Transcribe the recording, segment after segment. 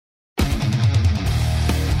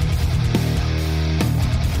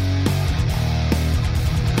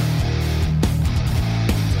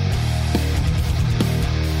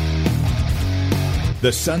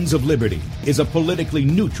The Sons of Liberty is a politically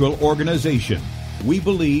neutral organization. We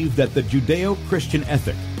believe that the Judeo-Christian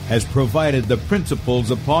ethic has provided the principles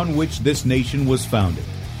upon which this nation was founded.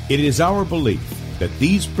 It is our belief that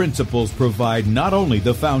these principles provide not only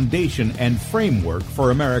the foundation and framework for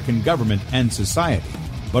American government and society,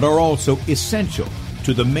 but are also essential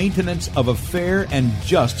to the maintenance of a fair and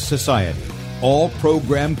just society. All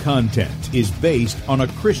program content is based on a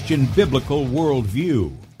Christian biblical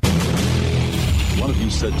worldview. One of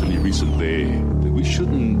you said to me recently that we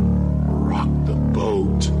shouldn't rock the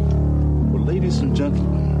boat. Well, ladies and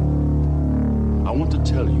gentlemen, I want to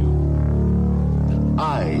tell you that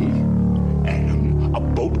I am a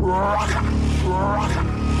boat rocker.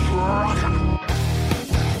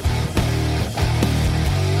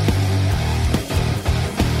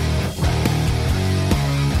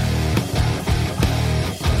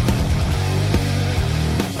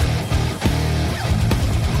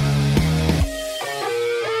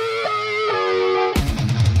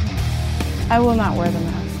 I will not wear the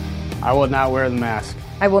mask. I will not wear the mask.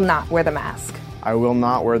 I will not wear the mask. I will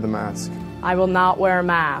not wear the mask. I will not wear a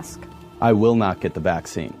mask. I will not get the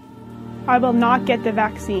vaccine. I will not get the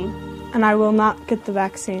vaccine. And I will not get the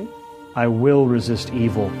vaccine. I will resist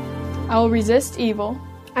evil. I will resist evil.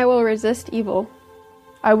 I will resist evil.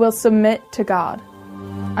 I will submit to God.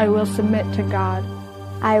 I will submit to God.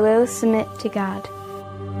 I will submit to God.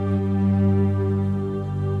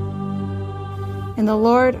 In the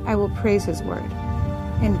Lord I will praise His word.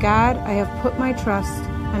 In God I have put my trust,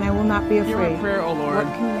 and I will not be afraid. Hear my prayer, O Lord,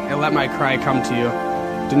 and let my cry come to you.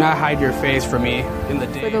 Do not hide your face from me in the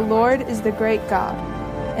day. For the Lord is the great God,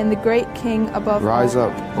 and the great King above all. Rise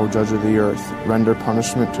up, O judge of the earth, render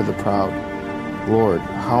punishment to the proud. Lord,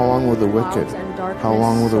 how long will the wicked,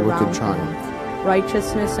 triumph?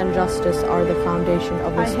 Righteousness and justice are the foundation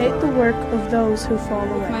of His I hate the work of those who fall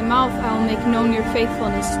away. With my mouth I will make known your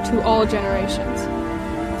faithfulness to all generations.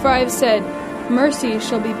 For I have said, mercy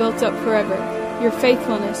shall be built up forever. Your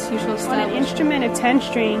faithfulness you shall establish. On an instrument of 10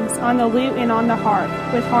 strings, on the lute and on the harp,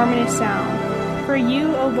 with harmonious sound. For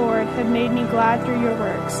you, O Lord, have made me glad through your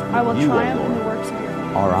works. I will triumph in the works of your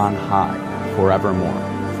hands. Are on high forevermore.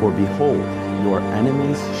 For behold, your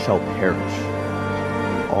enemies shall perish.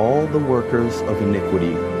 All the workers of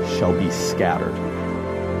iniquity shall be scattered.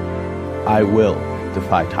 I will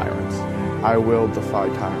defy tyrants. I will defy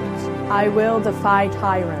tyrants. I will defy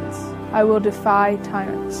tyrants. I will defy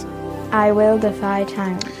tyrants. I will defy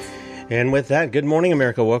tyrants. And with that, good morning,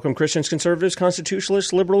 America. Welcome, Christians, conservatives,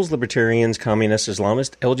 constitutionalists, liberals, libertarians, communists,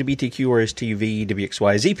 Islamists, LGBTQ, RSTV,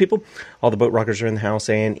 WXYZ people, all the boat rockers are in the house,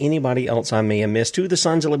 and anybody else I may have missed, to the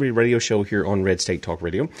Sons of Liberty radio show here on Red State Talk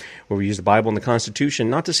Radio, where we use the Bible and the Constitution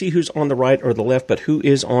not to see who's on the right or the left, but who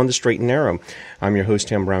is on the straight and narrow. I'm your host,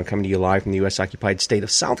 Tim Brown, coming to you live from the U.S.-occupied state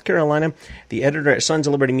of South Carolina, the editor at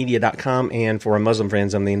sonsoflibertymedia.com, and for our Muslim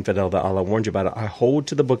friends, I'm the infidel that Allah warned you about it. I hold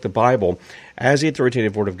to the book, the Bible, as the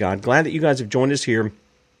authoritative word of God. Glad that you guys have joined us here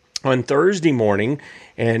on Thursday morning,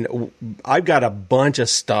 and I've got a bunch of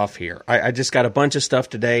stuff here. I just got a bunch of stuff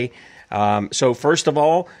today. So first of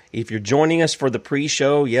all, if you're joining us for the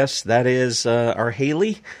pre-show, yes, that is our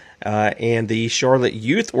Haley and the Charlotte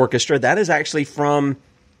Youth Orchestra. That is actually from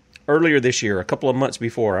earlier this year, a couple of months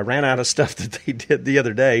before. I ran out of stuff that they did the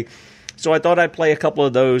other day. So I thought I'd play a couple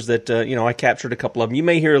of those that, I captured a couple of them. You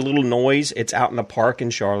may hear a little noise. It's out in the park in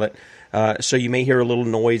Charlotte. So you may hear a little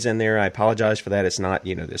noise in there. I apologize for that. It's not,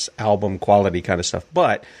 this album quality kind of stuff.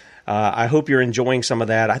 But I hope you're enjoying some of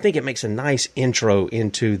that. I think it makes a nice intro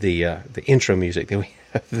into the intro music that we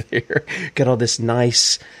have there. Got all this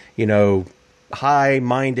nice,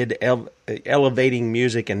 high-minded, elevating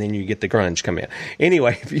music, and then you get the grunge come in.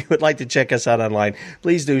 Anyway, if you would like to check us out online,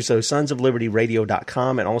 please do so.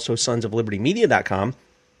 sonsoflibertyradio.com and also sonsoflibertymedia.com.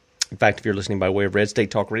 In fact, if you're listening by way of Red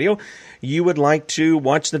State Talk Radio, you would like to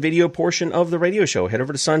watch the video portion of the radio show, head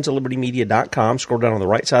over to sonsoflibertymedia.com, scroll down on the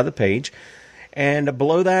right side of the page, and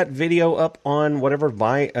below that video up on whatever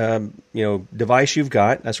device you've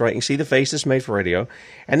got. That's right, you can see the face that's made for radio,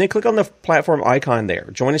 and then click on the platform icon there.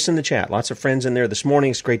 Join us in the chat. Lots of friends in there this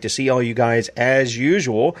morning. It's great to see all you guys as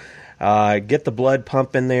usual. Get the blood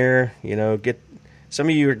pumping there. Get some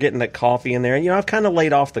of you are getting that coffee in there. I've kind of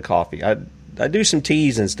laid off the coffee. I do some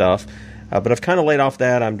teas and stuff, but I've kind of laid off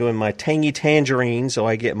that. I'm doing my tangy tangerine, so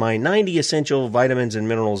I get my 90 essential vitamins and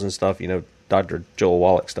minerals and stuff, Dr. Joel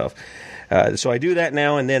Wallach stuff. So I do that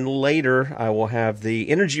now, and then later I will have the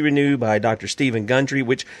Energy Renew by Dr. Stephen Gundry,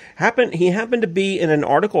 which he happened to be in an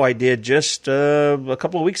article I did just a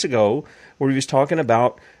couple of weeks ago where he was talking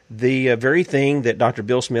about the very thing that Dr.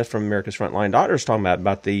 Bill Smith from America's Frontline Doctors is talking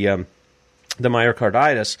about the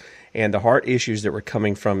myocarditis. and the heart issues that were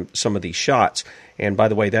coming from some of these shots. And by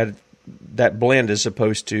the way, that blend is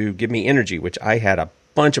supposed to give me energy, which I had a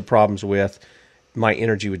bunch of problems with. My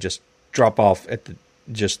energy would just drop off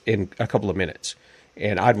just in a couple of minutes,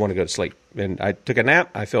 and I'd want to go to sleep. And I took a nap.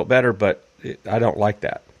 I felt better, but I don't like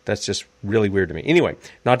that. That's just really weird to me. Anyway,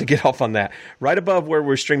 not to get off on that. Right above where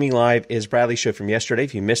we're streaming live is Bradley's show from yesterday.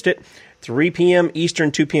 If you missed it, 3 p.m.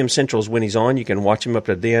 Eastern, 2 p.m. Central is when he's on. You can watch him up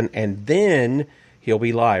to then, and then he'll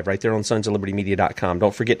be live right there on sonsoflibertymedia.com.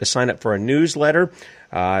 Don't forget to sign up for a newsletter.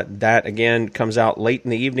 That, again, comes out late in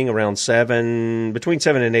the evening around between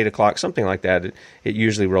 7 and 8 o'clock, something like that. It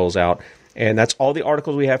usually rolls out. And that's all the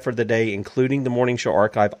articles we have for the day, including the morning show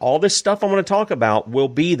archive. All this stuff I'm going to talk about will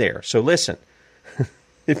be there. So listen.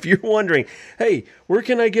 If you're wondering, hey, where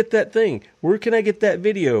can I get that thing? Where can I get that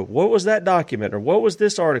video? What was that document? Or what was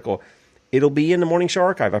this article? It'll be in the Morning Show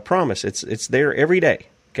archive. I promise. It's there every day.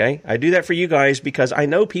 Okay? I do that for you guys because I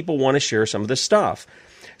know people want to share some of this stuff.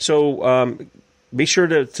 So be sure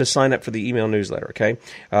to sign up for the email newsletter. Okay?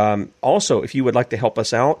 Also, if you would like to help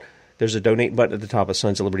us out, there's a donate button at the top of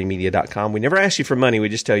sonsoflibertymedia.com. We never ask you for money. We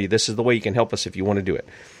just tell you this is the way you can help us if you want to do it.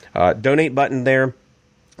 Donate button there.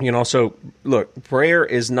 You can also, look, prayer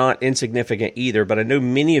is not insignificant either, but I know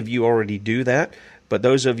many of you already do that. But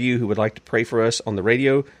those of you who would like to pray for us on the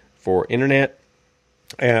radio, for internet,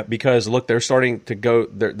 because, look, they're starting to go,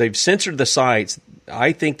 they've censored the sites.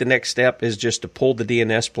 I think the next step is just to pull the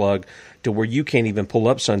DNS plug to where you can't even pull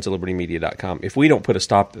up sonsoflibertymedia.com if we don't put a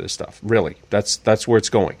stop to this stuff. Really, that's where it's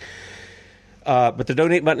going. But the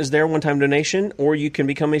donate button is there, one-time donation, or you can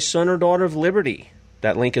become a son or daughter of liberty.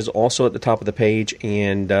 That link is also at the top of the page,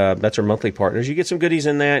 and that's our monthly partners. You get some goodies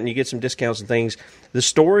in that, and you get some discounts and things. The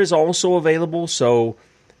store is also available, so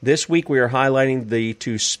this week we are highlighting the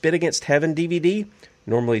To Spit Against Heaven DVD,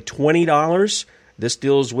 normally $20. This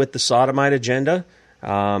deals with the sodomite agenda,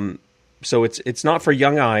 so it's not for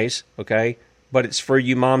young eyes, okay, but it's for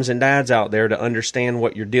you moms and dads out there to understand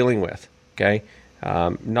what you're dealing with, okay?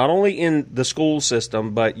 Not only in the school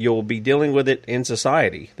system, but you'll be dealing with it in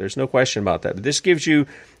society. There's no question about that. But this gives you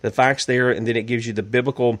the facts there, and then it gives you the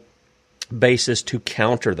biblical basis to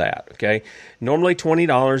counter that. Okay, normally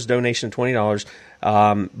 $20, donation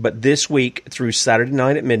 $20, but this week through Saturday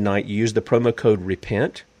night at midnight, you use the promo code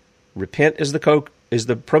REPENT. REPENT is the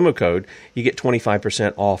promo code. You get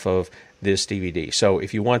 25% off of this DVD. So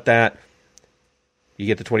if you want that, you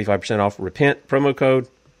get the 25% off. REPENT promo code.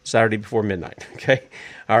 Saturday before midnight, okay?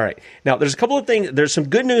 All right. Now, there's a couple of things. There's some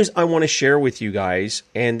good news I want to share with you guys,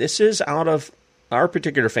 and this is out of our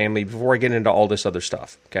particular family before I get into all this other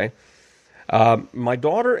stuff, okay? My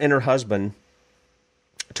daughter and her husband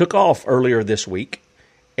took off earlier this week,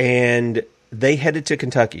 and they headed to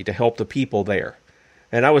Kentucky to help the people there.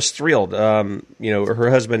 And I was thrilled. Her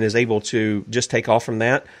husband is able to just take off from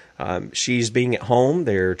that. She's being at home.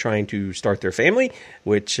 They're trying to start their family,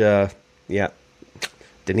 which,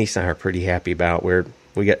 Denise and I are pretty happy about.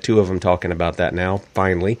 We got 2 of them talking about that now,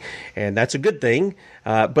 finally, and that's a good thing.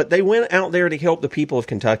 But they went out there to help the people of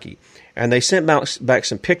Kentucky, and they sent back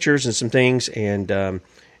some pictures and some things, and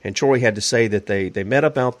Troy had to say that they met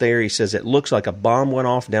up out there. He says it looks like a bomb went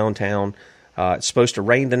off downtown. It's supposed to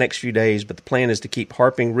rain the next few days, but the plan is to keep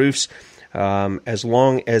harping roofs as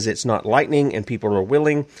long as it's not lightning and people are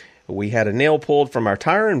willing. We had a nail pulled from our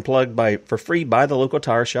tire and plugged for free by the local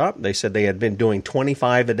tire shop. They said they had been doing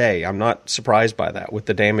 25 a day. I'm not surprised by that with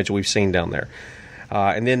the damage we've seen down there.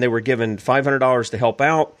 And then they were given $500 to help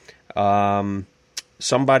out.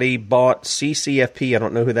 Somebody bought CCFP, I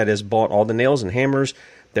don't know who that is, bought all the nails and hammers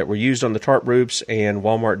that were used on the tarp roofs, and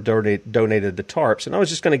Walmart donated the tarps. And I was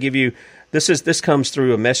just going to give you, this comes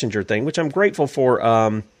through a messenger thing, which I'm grateful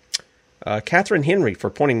for Catherine Henry for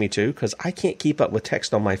pointing me to, because I can't keep up with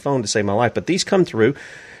text on my phone to save my life. But these come through.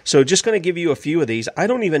 So just going to give you a few of these. I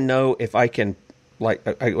don't even know if I can,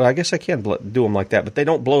 I guess I can do them like that, but they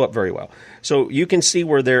don't blow up very well. So you can see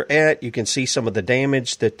where they're at. You can see some of the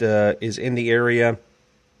damage that is in the area.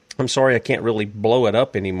 I'm sorry I can't really blow it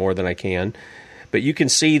up any more than I can. But you can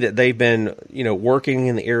see that they've been, working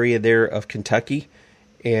in the area there of Kentucky.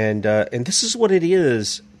 And this is what it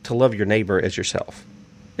is to love your neighbor as yourself.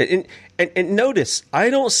 And notice, I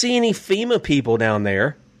don't see any FEMA people down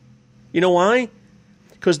there. You know why?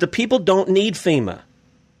 Because the people don't need FEMA.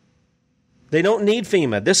 They don't need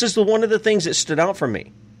FEMA. This is one of the things that stood out for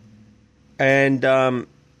me. And,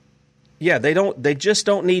 they just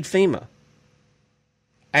don't need FEMA.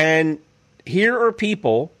 And here are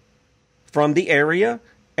people from the area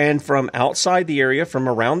and from outside the area, from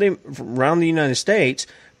around the United States,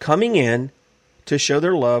 coming in to show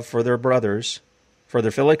their love for their brothers, for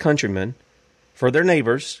their fellow countrymen, for their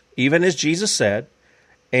neighbors, even as Jesus said.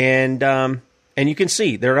 And you can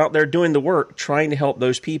see they're out there doing the work, trying to help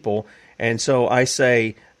those people. And so I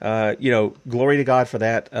say, glory to God for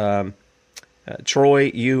that.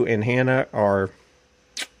 Troy, you and Hannah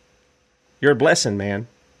you're a blessing, man.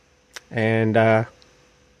 And,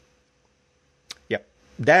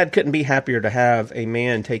 Dad couldn't be happier to have a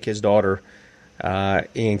man take his daughter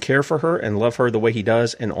and care for her and love her the way he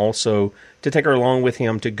does, and also to take her along with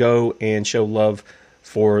him to go and show love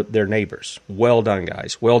for their neighbors. Well done,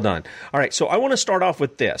 guys. Well done. All right, so I want to start off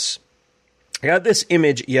with this. I got this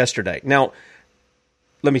image yesterday. Now,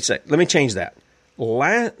 let me change that.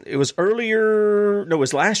 It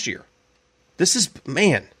was last year. This is,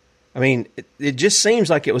 man, I mean, it just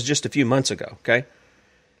seems like it was just a few months ago, okay?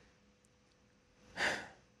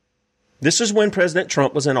 This is when President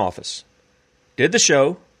Trump was in office. Did the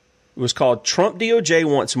show. It was called Trump DOJ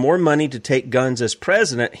Wants More Money to Take Guns as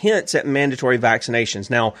President, Hints at Mandatory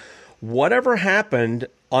Vaccinations. Now, whatever happened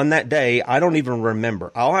on that day, I don't even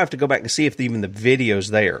remember. I'll have to go back and see if even the video's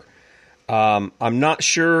there. I'm not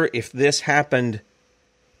sure if this happened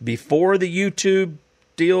before the YouTube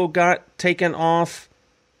deal got taken off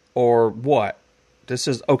or what. This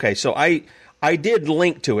is, okay, so I did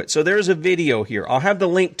link to it. So there's a video here. I'll have the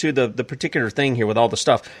link to the particular thing here with all the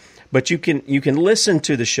stuff. But you can listen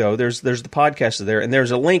to the show. There's the podcast there, and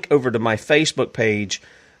there's a link over to my Facebook page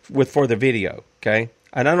for the video. Okay,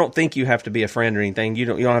 and I don't think you have to be a friend or anything. You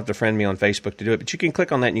don't have to friend me on Facebook to do it. But you can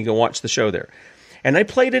click on that and you can watch the show there. And they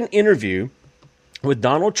played an interview with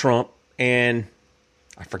Donald Trump and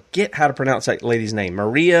I forget how to pronounce that lady's name,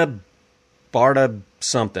 Maria Barta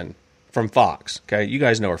something from Fox. Okay, you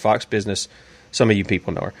guys know her, Fox Business. Some of you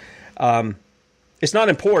people know her. It's not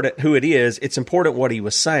important who it is. It's important what he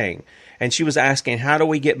was saying. And she was asking, how do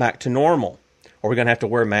we get back to normal? Are we going to have to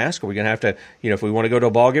wear a mask? Are we going to have to, if we want to go to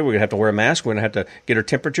a ball game, we're going to have to wear a mask. We're going to have to get our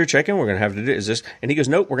temperature checking. We're going to have to do this. And he goes,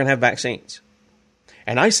 nope, we're going to have vaccines.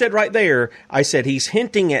 And I said right there, he's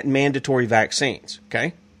hinting at mandatory vaccines.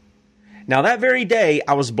 Okay. Now that very day,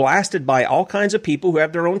 I was blasted by all kinds of people who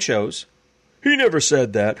have their own shows. He never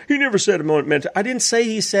said that. He never said mandatory. I didn't say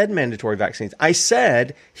he said mandatory vaccines. I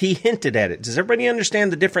said he hinted at it. Does everybody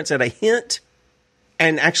understand the difference at a hint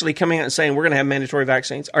and actually coming out and saying we're going to have mandatory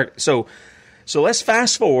vaccines? All right, so let's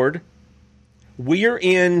fast forward. We are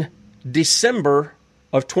in December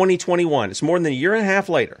of 2021. It's more than a year and a half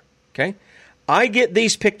later. Okay, I get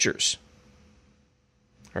these pictures.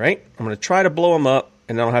 All right, I'm going to try to blow them up,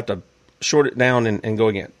 and then I'll have to short it down and go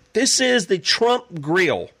again. This is the Trump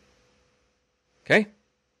Grill. Okay,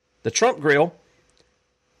 the Trump Grill.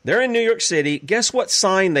 They're in New York City. Guess what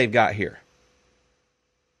sign they've got here?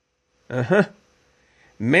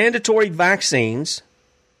 Mandatory vaccines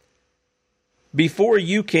before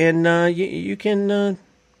you can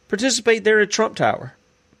participate there at Trump Tower.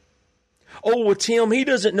 Oh, well, Tim, he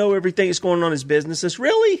doesn't know everything that's going on in his businesses.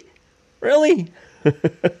 Really?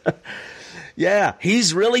 Yeah,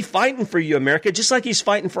 he's really fighting for you, America, just like he's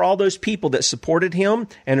fighting for all those people that supported him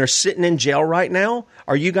and are sitting in jail right now.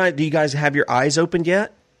 Do you guys have your eyes opened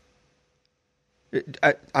yet?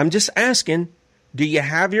 I'm just asking, do you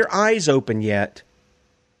have your eyes open yet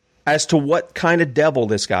as to what kind of devil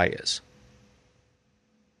this guy is?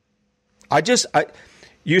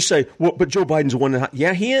 You say, well, but Joe Biden's one.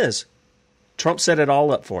 Yeah, he is. Trump set it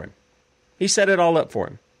all up for him. He set it all up for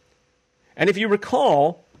him. And if you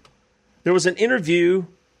recall, there was an interview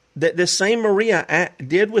that this same Maria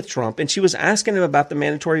did with Trump, and she was asking him about the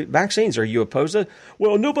mandatory vaccines. Are you opposed to?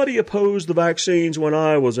 Well, nobody opposed the vaccines when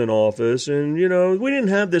I was in office, and, we didn't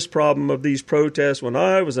have this problem of these protests when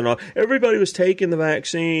I was in office. Everybody was taking the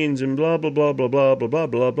vaccines and blah, blah, blah, blah, blah, blah, blah,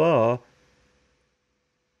 blah, blah.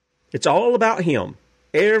 It's all about him.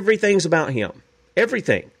 Everything's about him.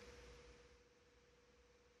 Everything.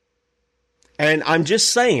 And I'm just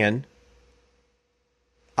saying,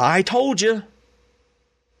 I told you,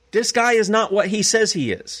 this guy is not what he says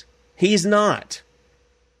he is. He's not.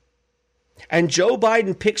 And Joe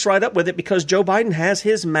Biden picks right up with it because Joe Biden has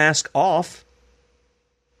his mask off,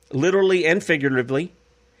 literally and figuratively,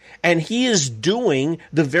 and he is doing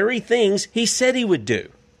the very things he said he would do.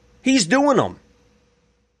 He's doing them.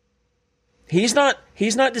 He's not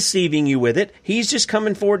deceiving you with it. He's just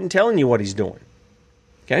coming forward and telling you what he's doing.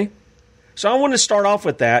 Okay? So I want to start off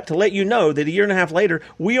with that to let you know that a year and a half later,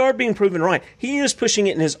 we are being proven right. He is pushing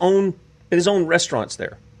it in his own restaurants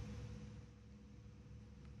there.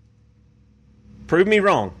 Prove me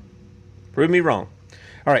wrong. Prove me wrong.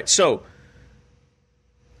 All right, so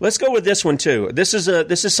let's go with this one too. This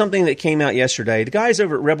is something that came out yesterday. The guys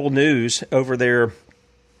over at Rebel News over there,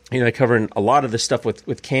 covering a lot of the stuff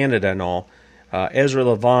with Canada and all. Ezra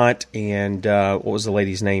Levant and what was the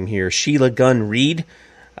lady's name here? Sheila Gunn Reid.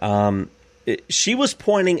 She was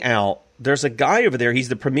pointing out, there's a guy over there, he's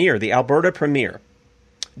the premier, the Alberta premier,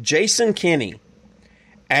 Jason Kenney.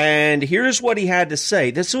 And here's what he had to say.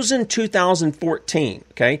 This was in 2014,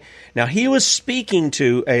 okay? Now, he was speaking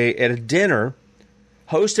at a dinner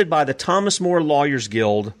hosted by the Thomas More Lawyers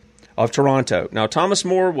Guild of Toronto. Now, Thomas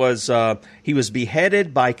More was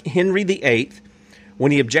beheaded by Henry VIII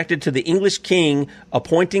when he objected to the English king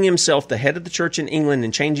appointing himself the head of the church in England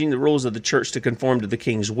and changing the rules of the church to conform to the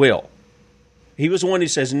king's will. He was the one who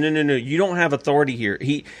says, no, you don't have authority here.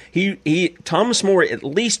 Thomas More at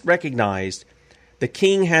least recognized the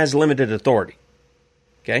king has limited authority.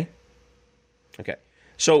 Okay?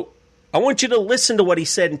 So I want you to listen to what he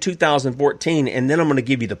said in 2014, and then I'm going to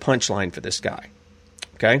give you the punchline for this guy.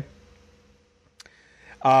 Okay?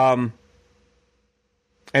 And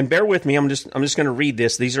bear with me. I'm just going to read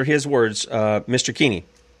this. These are his words, Mr. Kenney.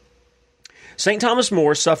 St. Thomas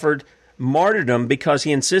More suffered martyrdom because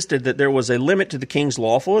he insisted that there was a limit to the king's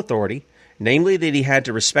lawful authority, namely that he had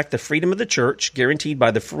to respect the freedom of the church, guaranteed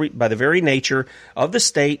by the very nature of the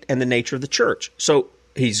state and the nature of the church. So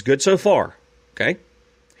he's good so far. Okay?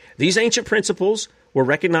 These ancient principles were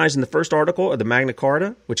recognized in the first article of the Magna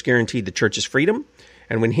Carta, which guaranteed the church's freedom.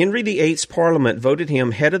 And when Henry VIII's Parliament voted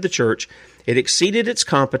him head of the church, it exceeded its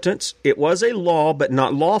competence. It was a law, but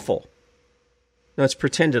not lawful. No, it's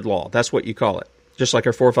pretended law. That's what you call it. Just like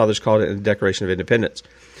our forefathers called it in the Declaration of Independence.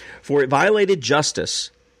 For it violated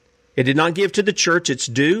justice. It did not give to the church its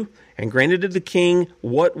due, and granted to the king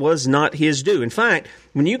what was not his due. In fact,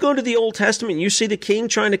 when you go to the Old Testament and you see the king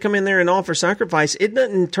trying to come in there and offer sacrifice, it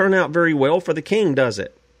doesn't turn out very well for the king, does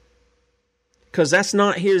it? Because that's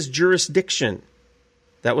not his jurisdiction.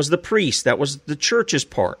 That was the priest. That was the church's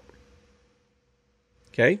part.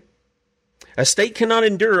 Okay? A state cannot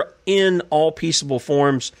endure in all peaceable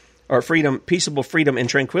forms or peaceable freedom and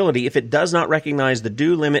tranquility if it does not recognize the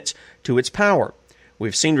due limits to its power.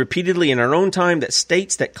 We've seen repeatedly in our own time that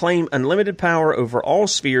states that claim unlimited power over all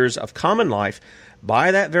spheres of common life,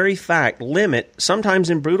 by that very fact, limit, sometimes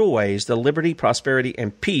in brutal ways, the liberty, prosperity,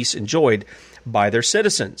 and peace enjoyed by their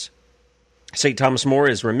citizens. St. Thomas More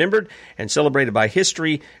is remembered and celebrated by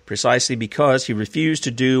history precisely because he refused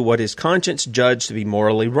to do what his conscience judged to be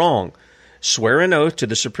morally wrong: swear an oath to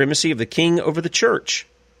the supremacy of the king over the church.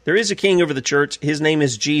 There is a king over the church. His name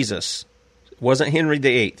is Jesus. It wasn't Henry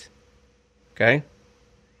VIII. Okay?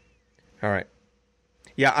 All right.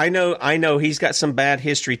 Yeah, I know he's got some bad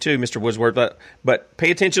history too, Mr. Woodsworth, but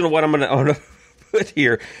pay attention to what I'm going to put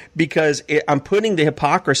here, because I'm putting the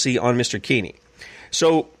hypocrisy on Mr. Kenney.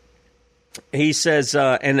 So he says,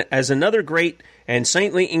 and as another great and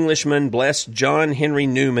saintly Englishman, blessed John Henry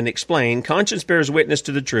Newman, explained, conscience bears witness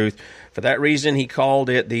to the truth. For that reason, he called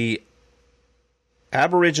it the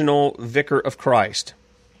aboriginal vicar of Christ.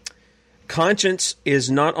 Conscience is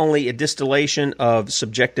not only a distillation of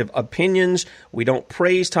subjective opinions. We don't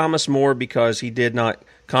praise Thomas More because he did not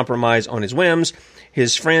compromise on his whims.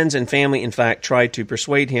 His friends and family, in fact, tried to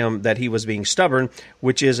persuade him that he was being stubborn,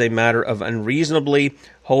 which is a matter of unreasonably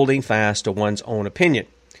holding fast to one's own opinion.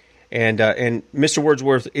 And Mr.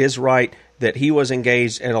 Wordsworth is right that he was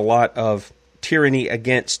engaged in a lot of tyranny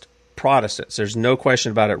against Protestants. There's no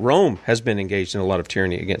question about it. Rome has been engaged in a lot of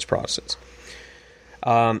tyranny against Protestants.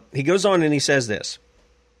 He goes on and he says this: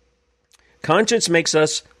 conscience makes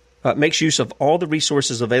use of all the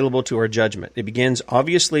resources available to our judgment. It begins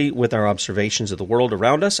obviously with our observations of the world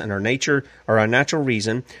around us and our nature or our natural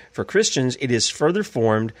reason. For Christians, it is further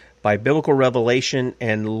formed by biblical revelation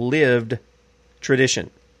and lived tradition.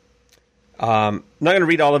 I'm not going to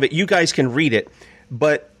read all of it. You guys can read it.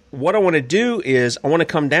 But what I want to do is I want to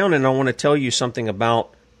come down and I want to tell you something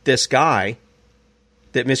about this guy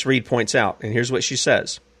that Miss Reed points out. And here's what she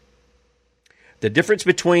says. The difference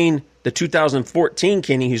between the 2014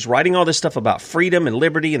 Kenney, who's writing all this stuff about freedom and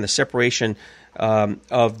liberty and the separation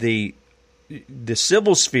of the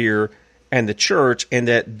civil sphere and the church, and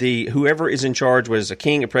that whoever is in charge, whether it's a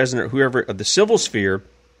king, a president, or whoever of the civil sphere,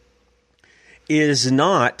 is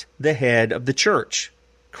not the head of the church.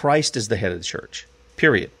 Christ is the head of the church.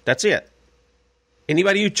 Period. That's it.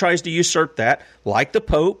 Anybody who tries to usurp that, like the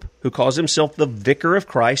Pope, who calls himself the vicar of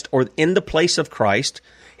Christ, or in the place of Christ,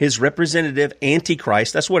 his representative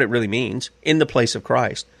antichrist, that's what it really means, in the place of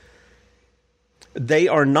Christ, they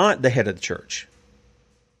are not the head of the church.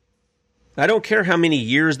 I don't care how many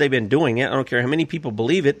years they've been doing it. I don't care how many people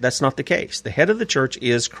believe it. That's not the case. The head of the church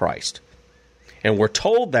is Christ. And we're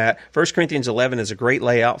told that 1 Corinthians 11 is a great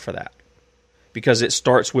layout for that, because it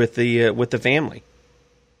starts with the family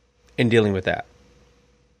in dealing with that.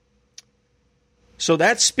 So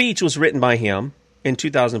that speech was written by him in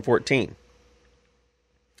 2014.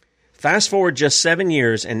 Fast forward just 7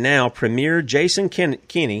 years, and now Premier Jason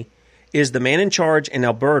Kenney is the man in charge in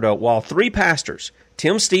Alberta, while 3 pastors,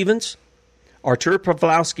 Tim Stevens, Artur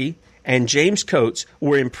Pawlowski, and James Coates,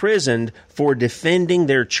 were imprisoned for defending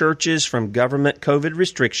their churches from government COVID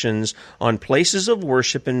restrictions on places of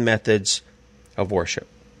worship and methods of worship.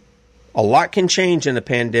 A lot can change in a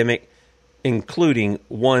pandemic, including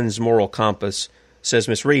one's moral compass, says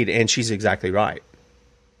Miss Reed, and she's exactly right.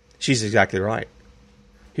 She's exactly right.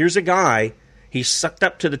 Here's a guy, he sucked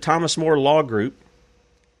up to the Thomas More Law Group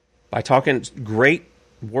by talking great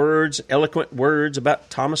words, eloquent words about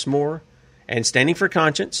Thomas More and standing for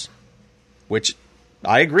conscience, which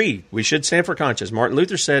I agree, we should stand for conscience. Martin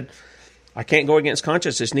Luther said, I can't go against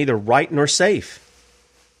conscience, it's neither right nor safe.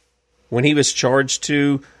 When he was charged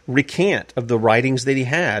to recant of the writings that he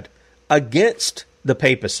had against the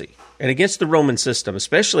papacy and against the Roman system,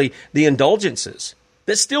 especially the indulgences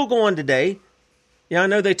that still go on today. Yeah, I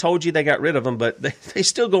know they told you they got rid of them, but they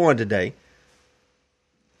still go on today.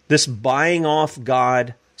 This buying off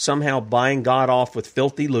God, somehow buying God off with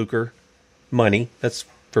filthy lucre, money, that's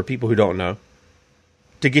for people who don't know,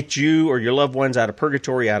 to get you or your loved ones out of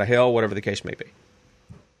purgatory, out of hell, whatever the case may be.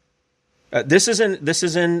 This is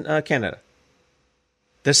in Canada.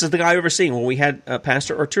 This is the guy overseeing. When we had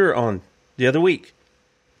Pastor Artur on the other week,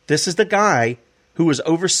 this is the guy who was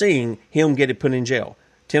overseeing him getting put in jail.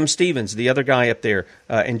 Tim Stevens, the other guy up there,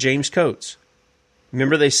 and James Coates.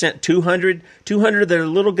 Remember, they sent 200 of their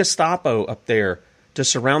little Gestapo up there to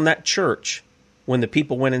surround that church when the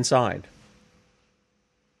people went inside.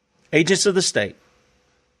 Agents of the state.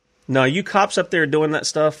 Now, you cops up there doing that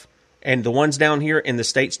stuff, and the ones down here in the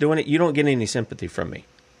States doing it, you don't get any sympathy from me.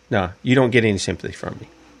 No, you don't get any sympathy from me.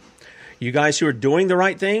 You guys who are doing the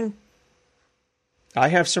right thing, I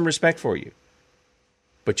have some respect for you.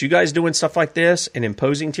 But you guys doing stuff like this and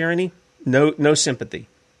imposing tyranny, no sympathy.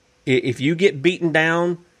 If you get beaten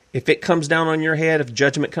down, if it comes down on your head, if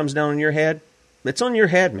judgment comes down on your head, it's on your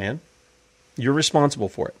head, man. You're responsible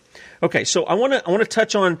for it. Okay, so I want to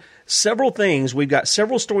touch on several things. We've got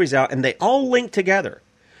several stories out, and they all link together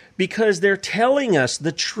because they're telling us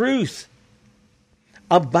the truth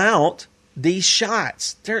about these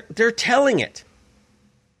shots. They're telling it.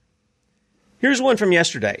 Here's one from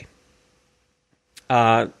yesterday.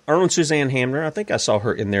 Erlen Suzanne Hamner, I think I saw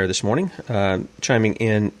her in there this morning, chiming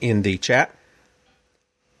in the chat.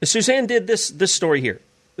 Suzanne did this story here.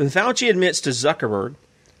 Fauci admits to Zuckerberg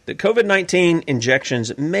that COVID-19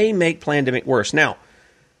 injections may make pandemic worse. Now,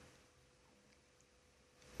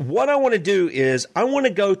 what I want to do is I want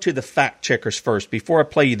to go to the fact checkers first before I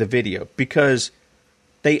play you the video, because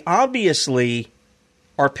they obviously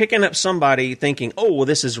are picking up somebody thinking, oh, well,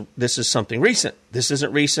 this is something recent. This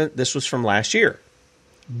isn't recent. This was from last year.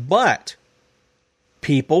 But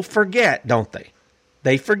people forget, don't they?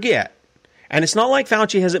 They forget. And it's not like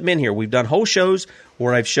Fauci hasn't been here. We've done whole shows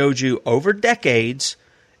where I've showed you over decades,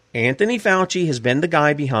 Anthony Fauci has been the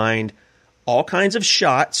guy behind all kinds of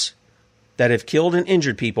shots that have killed and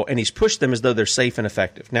injured people, and he's pushed them as though they're safe and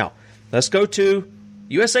effective. Now, let's go to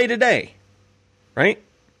USA Today, right?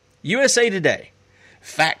 USA Today.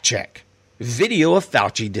 Fact check. Video of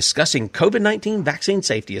Fauci discussing COVID-19 vaccine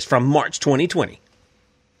safety is from March 2020.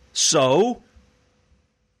 So,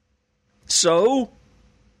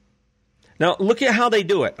 now look at how they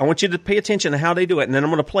do it. I want you to pay attention to how they do it, and then I'm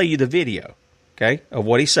going to play you the video, okay, of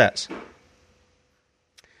what he says.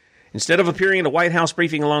 Instead of appearing in a White House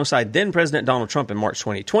briefing alongside then-President Donald Trump in March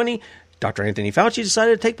 2020, Dr. Anthony Fauci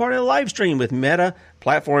decided to take part in a live stream with Meta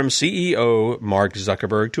platform CEO Mark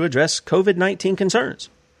Zuckerberg to address COVID-19 concerns.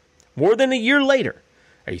 More than a year later,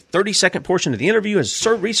 a 30-second portion of the interview has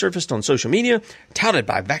resurfaced on social media, touted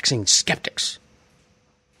by vaccine skeptics.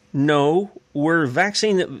 No, we're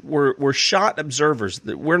shot observers.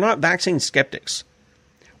 We're not vaccine skeptics.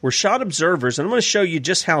 We're shot observers, and I'm going to show you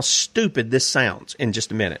just how stupid this sounds in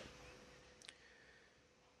just a minute.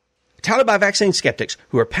 Touted by vaccine skeptics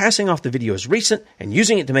who are passing off the video as recent and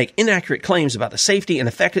using it to make inaccurate claims about the safety and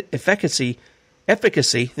efficacy,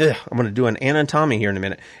 I'm going to do an Anna and Tommy here in a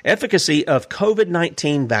minute, efficacy of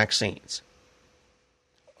COVID-19 vaccines.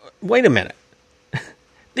 Wait a minute.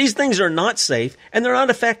 These things are not safe and they're not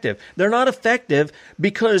effective. They're not effective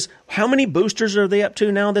because how many boosters are they up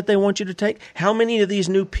to now that they want you to take? How many of these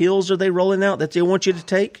new pills are they rolling out that they want you to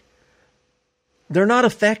take? They're not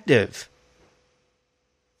effective.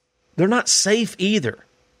 They're not safe either.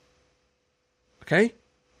 Okay?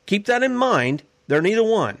 Keep that in mind. They're neither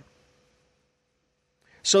one.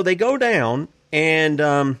 So they go down, and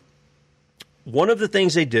one of the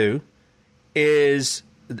things they do is,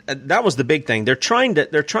 that was the big thing. They're trying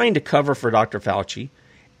to cover for Dr. Fauci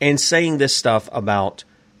and saying this stuff about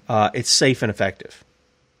it's safe and effective.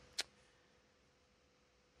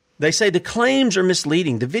 They say the claims are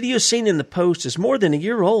misleading. The video seen in the post is more than a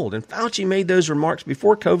year old, and Fauci made those remarks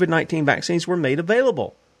before COVID-19 vaccines were made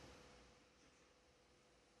available.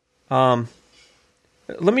 Let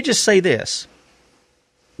me just say this.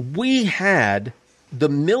 We had the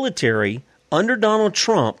military under Donald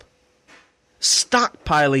Trump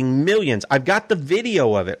stockpiling millions. I've got the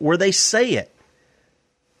video of it where they say it.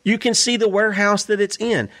 You can see the warehouse that it's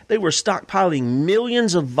in. They were stockpiling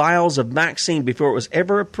millions of vials of vaccine before it was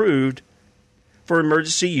ever approved for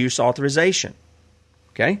emergency use authorization.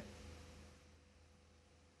 Okay?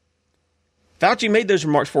 Fauci made those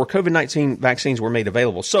remarks before COVID-19 vaccines were made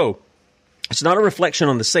available. So, it's not a reflection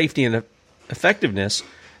on the safety and effectiveness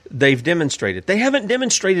they've demonstrated. They haven't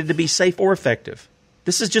demonstrated to be safe or effective.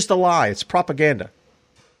 This is just a lie. It's propaganda.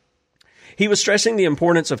 He was stressing the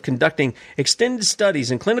importance of conducting extended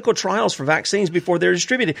studies and clinical trials for vaccines before they're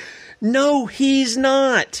distributed. No, he's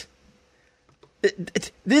not.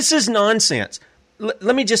 This is nonsense.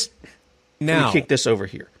 Let me kick this over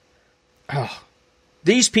here. Oh,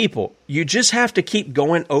 these people, you just have to keep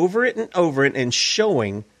going over it and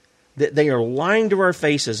showing that they are lying to our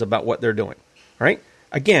faces about what they're doing. All right?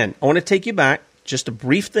 Again, I want to take you back, just a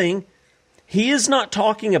brief thing. He is not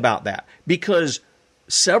talking about that because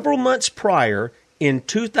several months prior, in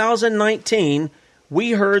 2019,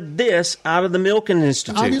 we heard this out of the Milken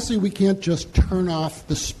Institute. Obviously, we can't just turn off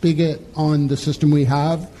the spigot on the system we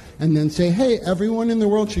have and then say, hey, everyone in the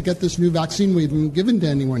world should get this new vaccine we haven't given to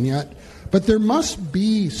anyone yet. But there must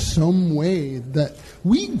be some way that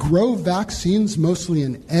we grow vaccines mostly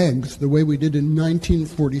in eggs, the way we did in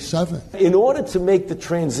 1947. In order to make the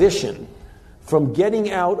transition from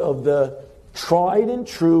getting out of the tried and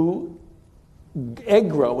true egg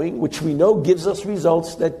growing, which we know gives us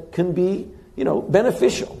results that can be,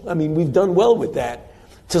 beneficial. I mean, we've done well with that,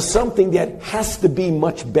 to something that has to be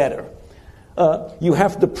much better. You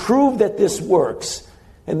have to prove that this works,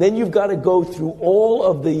 and then you've got to go through all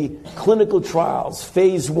of the clinical trials,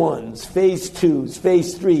 phase 1s, phase 2s,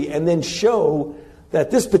 phase 3, and then show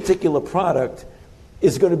that this particular product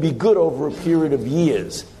is going to be good over a period of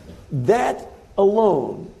years. That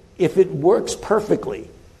alone, if it works perfectly,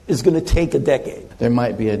 is going to take a decade. There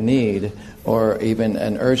might be a need or even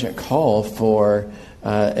an urgent call for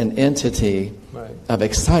an entity of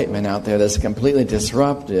excitement out there that's completely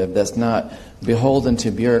disruptive, that's not beholden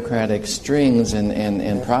to bureaucratic strings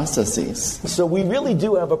and processes. So we really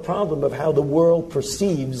do have a problem of how the world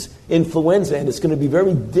perceives influenza, and it's going to be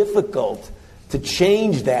very difficult to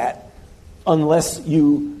change that unless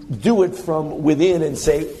you do it from within and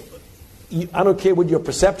say, I don't care what your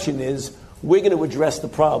perception is, we're going to address the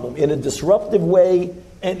problem in a disruptive way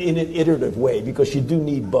and in an iterative way, because you do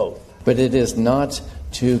need both. But it is not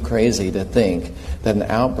too crazy to think that an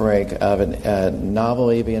outbreak of a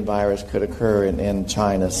novel avian virus could occur in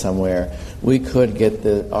China somewhere. We could get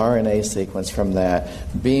the RNA sequence from that,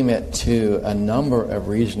 beam it to a number of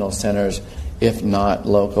regional centers, if not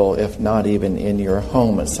local, if not even in your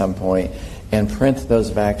home at some point, and print those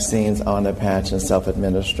vaccines on a patch and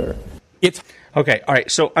self-administer. Okay, all right,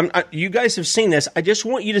 so you guys have seen this. I just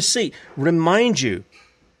want you to remind you,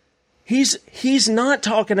 he's not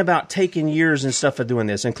talking about taking years and stuff of doing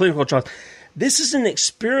this and clinical trials. This is an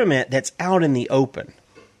experiment that's out in the open.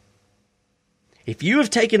 If you have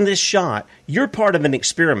taken this shot, you're part of an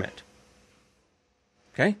experiment.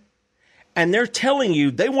 Okay? And they're telling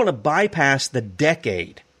you they want to bypass the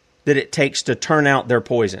decade that it takes to turn out their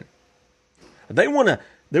poison. They want to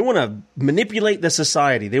manipulate the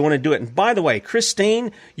society. They want to do it. And by the way,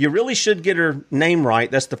 Christine, you really should get her name right.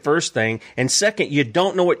 That's the first thing. And second, you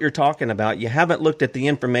don't know what you're talking about. You haven't looked at the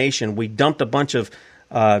information. We dumped a bunch of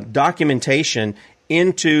documentation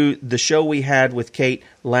into the show we had with Kate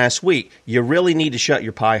last week. You really need to shut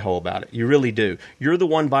your pie hole about it. You really do. You're the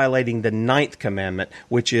one violating the 9th commandment,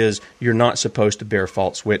 which is you're not supposed to bear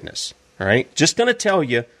false witness. All right? Just going to tell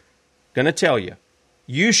you.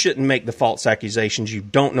 You shouldn't make the false accusations. You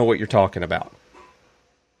don't know what you're talking about.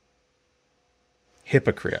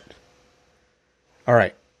 Hypocrite. All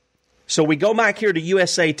right. So we go back here to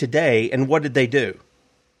USA Today, and what did they do?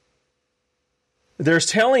 They're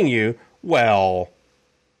telling you, well,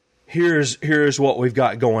 here's what we've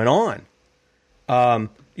got going on.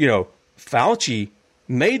 Fauci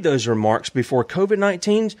made those remarks before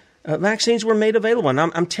COVID-19 vaccines were made available. And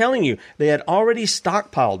I'm telling you, they had already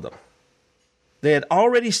stockpiled them.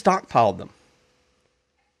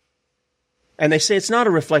 And they say it's not a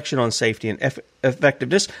reflection on safety and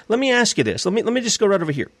effectiveness. Let me ask you this. Let me just go right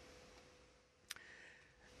over here.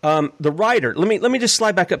 The writer, let me just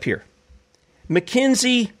slide back up here.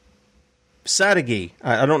 Mackenzie Sadeghi.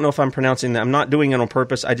 I don't know if I'm pronouncing that. I'm not doing it on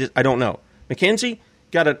purpose. I don't know. Mackenzie,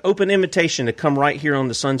 got an open invitation to come right here on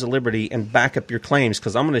the Sons of Liberty and back up your claims,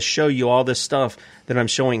 because I'm going to show you all this stuff that I'm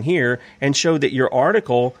showing here and show that your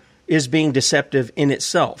article is being deceptive in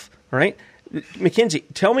itself. All right? Mackenzie,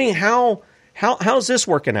 tell me how's this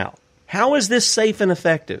working out? How is this safe and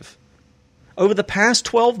effective? Over the past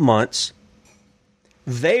 12 months,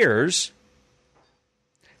 theirs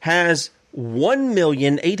has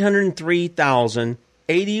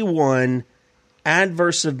 1,803,081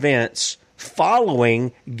 adverse events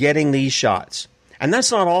following getting these shots. And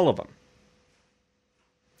that's not all of them.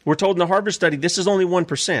 We're told in the Harvard study this is only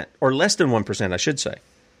 1%, or less than 1%, I should say.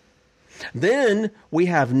 Then we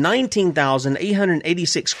have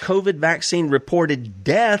 19,886 COVID vaccine reported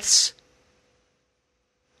deaths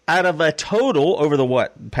out of a total over the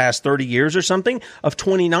past 30 years or something of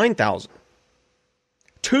 29,000.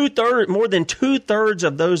 More than two-thirds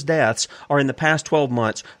of those deaths are in the past 12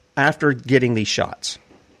 months after getting these shots.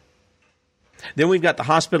 Then we've got the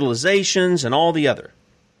hospitalizations and all the other.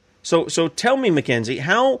 So tell me, Mackenzie,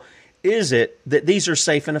 how is it that these are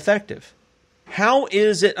safe and effective? How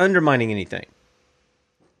is it undermining anything?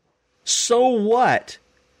 So what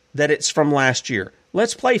that it's from last year?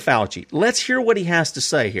 Let's play Fauci. Let's hear what he has to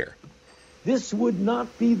say here. This would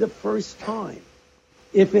not be the first time,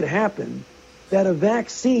 if it happened, that a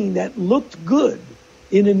vaccine that looked good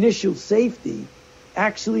in initial safety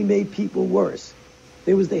actually made people worse.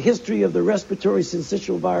 There was the history of the respiratory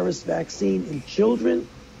syncytial virus vaccine in children,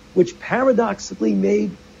 which paradoxically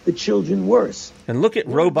made the children worse. And look at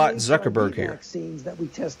robot Zuckerberg here. Vaccines that we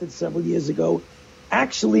tested several years ago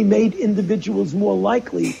actually made individuals more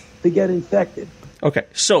likely to get infected. Okay,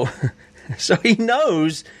 so he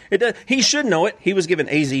knows it. He should know it. He was given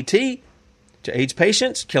AZT to AIDS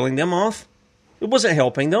patients, killing them off. It wasn't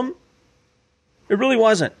helping them. It really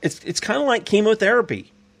wasn't. It's kind of like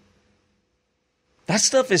chemotherapy. That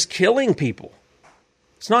stuff is killing people.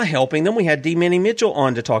 It's not helping them. We had Dee Minnie Mitchell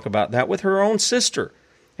on to talk about that with her own sister.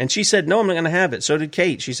 And she said, no, I'm not going to have it. So did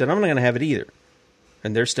Kate. She said, I'm not going to have it either.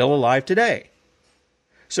 And they're still alive today.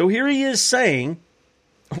 So here he is saying,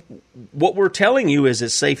 what we're telling you is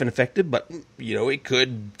it's safe and effective, but, it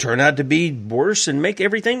could turn out to be worse and make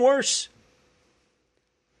everything worse.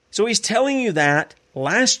 So he's telling you that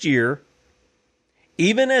last year,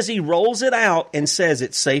 even as he rolls it out and says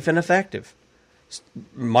it's safe and effective.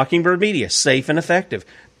 Mockingbird Media, safe and effective.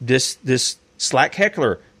 This Slack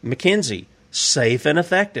Heckler, Mackenzie, safe and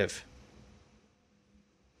effective.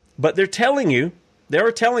 But they're telling you.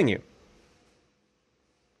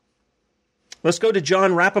 Let's go to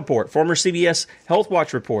John Rappaport, former CBS Health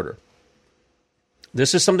Watch reporter.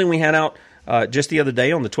 This is something we had out just the other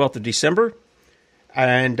day on the 12th of December.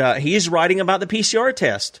 And he's writing about the PCR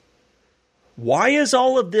test. Why is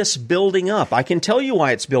all of this building up? I can tell you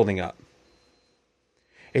why it's building up.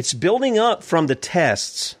 It's building up from the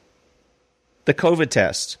tests, the COVID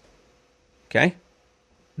tests, okay,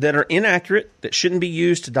 that are inaccurate, that shouldn't be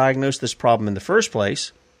used to diagnose this problem in the first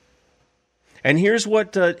place. And here's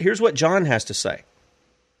what John has to say.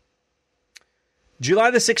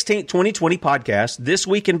 July the 16th, 2020 podcast, This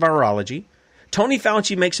Week in Virology. Tony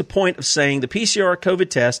Fauci makes a point of saying the PCR COVID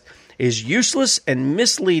test is useless and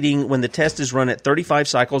misleading when the test is run at 35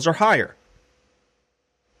 cycles or higher.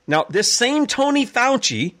 Now, this same Tony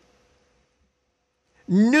Fauci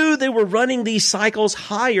knew they were running these cycles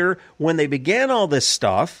higher when they began all this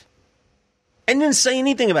stuff and didn't say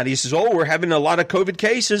anything about it. He says, we're having a lot of COVID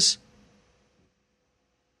cases.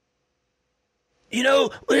 We're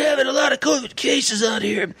having a lot of COVID cases out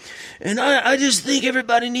here, and I just think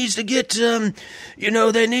everybody needs to get,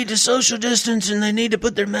 they need to social distance and they need to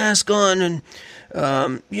put their mask on and,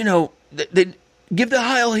 they give the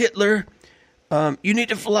Heil Hitler. You need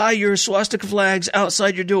to fly your swastika flags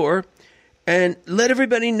outside your door and let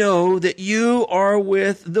everybody know that you are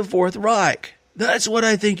with the Fourth Reich. That's what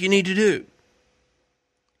I think you need to do.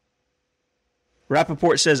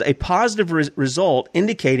 Rappaport says a positive result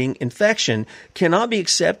indicating infection cannot be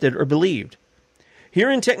accepted or believed.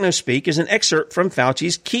 Here in TechnoSpeak is an excerpt from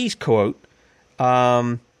Fauci's key quote.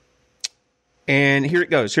 And here it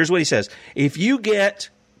goes. Here's what he says. If you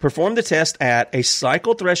perform the test at a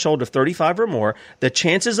cycle threshold of 35 or more, the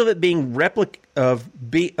chances of it being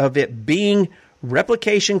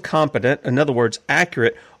replication competent, in other words,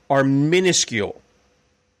 accurate, are minuscule.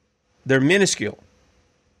 They're minuscule.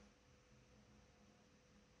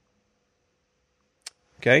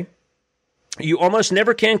 Okay? You almost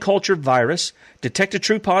never can culture virus, detect a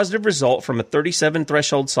true positive result from a 37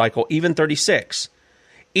 threshold cycle, even 36.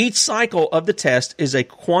 Each cycle of the test is a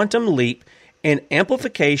quantum leap and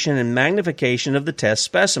amplification and magnification of the test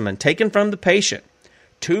specimen taken from the patient.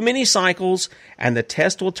 Too many cycles, and the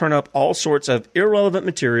test will turn up all sorts of irrelevant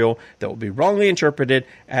material that will be wrongly interpreted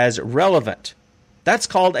as relevant. That's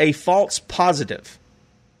called a false positive.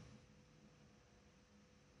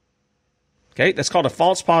 Okay, that's called a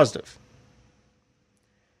false positive.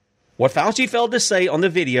 What Fauci failed to say on the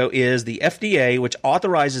video is the FDA, which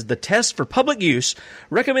authorizes the test for public use,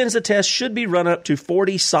 recommends the test should be run up to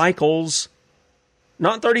 40 cycles,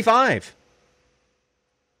 not 35.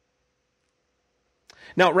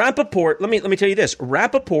 Now, Rappaport, let me tell you this.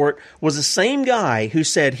 Rappaport was the same guy who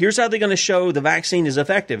said, here's how they're going to show the vaccine is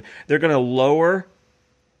effective. They're going to lower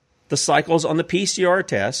the cycles on the PCR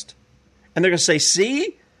test, and they're going to say,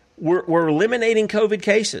 see, we're eliminating COVID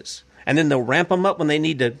cases. And then they'll ramp them up when they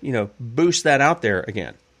need to, boost that out there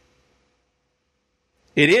again.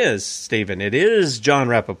 It is, Stephen. It is John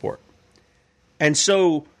Rappaport. And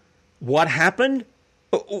so what happened?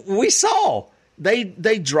 We saw. They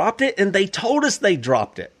dropped it, and they told us they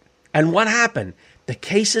dropped it. And what happened? The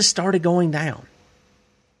cases started going down.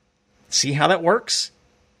 See how that works?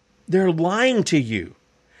 They're lying to you.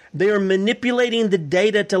 They are manipulating the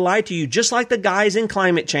data to lie to you, just like the guys in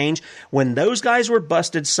climate change. When those guys were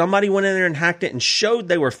busted, somebody went in there and hacked it and showed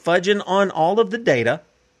they were fudging on all of the data.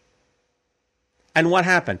 And what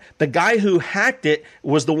happened? The guy who hacked it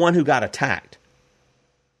was the one who got attacked.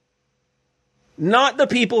 Not the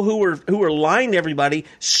people who were lying to everybody,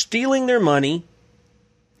 stealing their money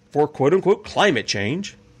for quote-unquote climate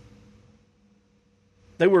change.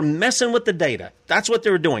 They were messing with the data. That's what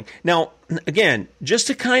they were doing. Now, again, just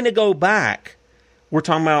to kind of go back, we're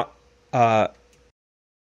talking about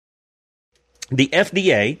the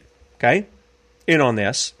FDA, okay, in on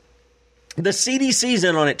this. The CDC's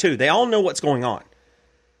in on it too. They all know what's going on.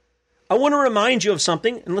 I want to remind you of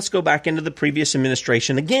something, and let's go back into the previous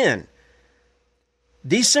administration again.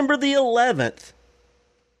 December the 11th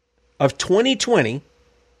of 2020,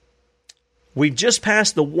 we just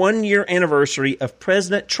passed the 1-year anniversary of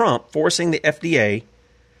President Trump forcing the FDA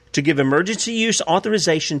to give emergency use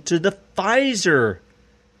authorization to the Pfizer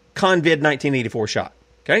COVID 1984 shot.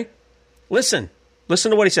 Okay? Listen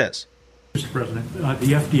to what he says. Mr. President,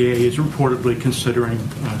 the FDA is reportedly considering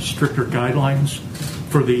stricter guidelines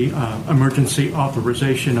for the emergency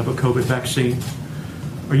authorization of a COVID vaccine.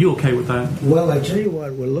 Are you okay with that? Well, I tell you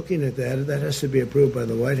what, we're looking at that. That has to be approved by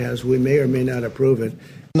the White House. We may or may not approve it.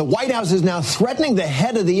 The White House is now threatening the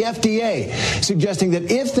head of the FDA, suggesting that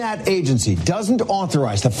if that agency doesn't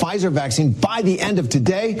authorize the Pfizer vaccine by the end of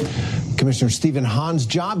today, Commissioner Stephen Hahn's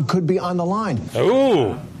job could be on the line.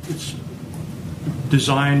 Oh. It's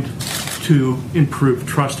designed to improve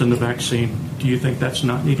trust in the vaccine. Do you think that's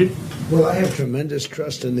not needed? Well, I have tremendous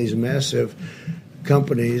trust in these massive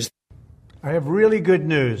companies. I have really good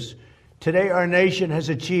news. Today, our nation has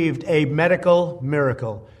achieved a medical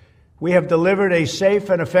miracle. We have delivered a safe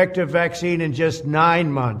and effective vaccine in just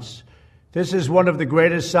 9 months. This is one of the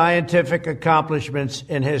greatest scientific accomplishments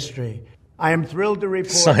in history. I am thrilled to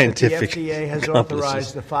report that the FDA has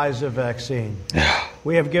authorized the Pfizer vaccine.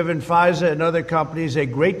 We have given Pfizer and other companies a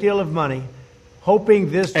great deal of money, hoping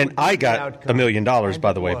this and I got $1 million,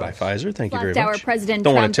 by the way, by Pfizer. Thank you very much. Last hour, President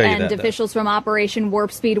Trump and officials from Operation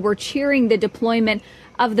Warp Speed were cheering the deployment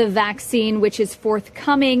of the vaccine, which is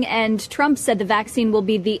forthcoming. And Trump said the vaccine will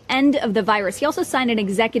be the end of the virus. He also signed an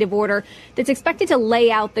executive order that's expected to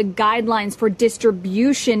lay out the guidelines for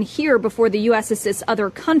distribution here before the U.S. assists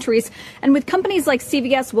other countries. And with companies like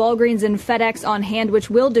CVS, Walgreens, and FedEx on hand,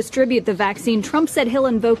 which will distribute the vaccine, Trump said he'll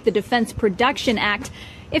invoke the Defense Production Act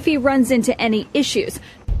if he runs into any issues.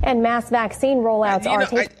 And mass vaccine rollouts are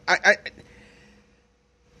taking...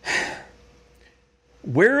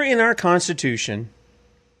 Where in our Constitution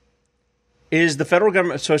is the federal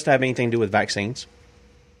government supposed to have anything to do with vaccines?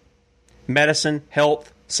 Medicine,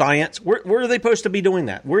 health, science? Where are they supposed to be doing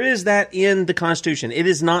that? Where is that in the Constitution? It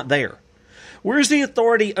is not there. Where's the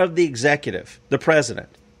authority of the executive, the president,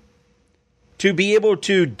 to be able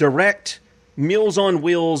to direct Meals on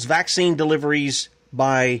Wheels vaccine deliveries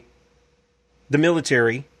by the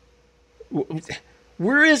military?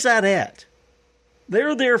 Where is that at?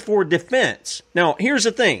 They're there for defense. Now, here's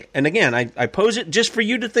the thing. And again, I pose it just for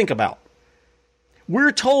you to think about.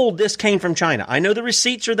 We're told this came from China. I know the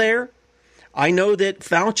receipts are there. I know that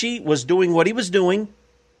Fauci was doing what he was doing,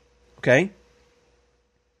 okay,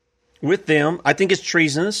 with them. I think it's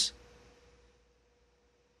treasonous.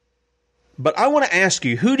 But I want to ask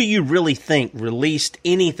you, who do you really think released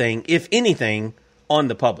anything, if anything, on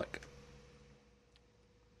the public?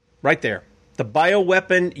 Right there. The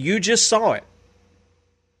bioweapon, you just saw it.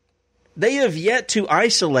 They have yet to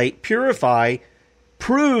isolate, purify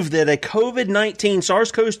prove that a COVID-19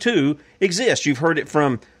 SARS-CoV-2 exists. You've heard it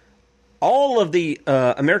from all of the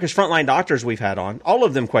America's Frontline doctors we've had on. All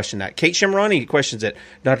of them question that. Kate Shemirani questions it.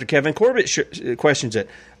 Dr. Kevin Corbett questions it.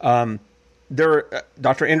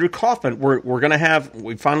 Dr. Andrew Kaufman, we're going to have,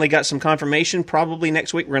 we finally got some confirmation, probably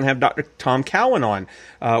next week, we're going to have Dr. Tom Cowan on.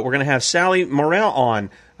 We're going to have Sally Morrell on.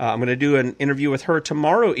 I'm going to do an interview with her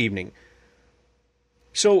tomorrow evening.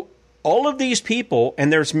 So all of these people,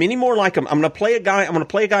 and there's many more like them. I'm going to play a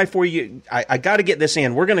guy for you. I got to get this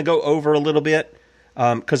in. We're going to go over a little bit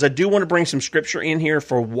because I do want to bring some scripture in here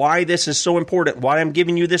for why this is so important, why I'm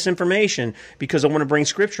giving you this information, because I want to bring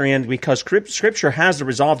scripture in because scripture has the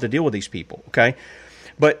resolve to deal with these people, okay?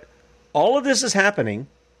 But all of this is happening,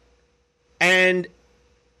 and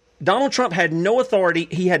Donald Trump had no authority.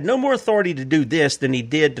 He had no more authority to do this than he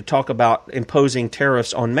did to talk about imposing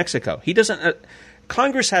tariffs on Mexico. He doesn't.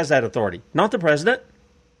 Congress has that authority, not the president.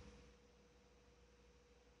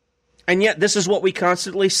 And yet, this is what we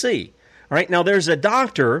constantly see. All right. Now, there's a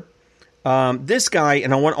doctor. This guy,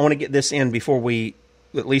 and I want to get this in before we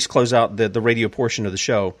at least close out the radio portion of the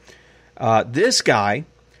show. This guy,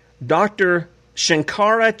 Dr.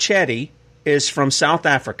 Shankara Chetty, is from South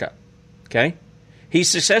Africa. Okay. He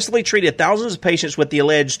successfully treated thousands of patients with the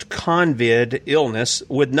alleged COVID illness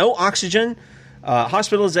with no oxygen,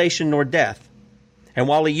 hospitalization, nor death. And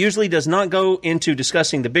while he usually does not go into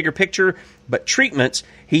discussing the bigger picture, but treatments,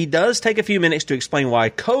 he does take a few minutes to explain why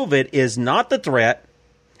COVID is not the threat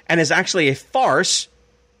and is actually a farce,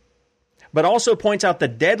 but also points out the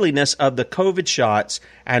deadliness of the COVID shots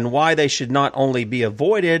and why they should not only be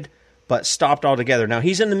avoided, but stopped altogether. Now,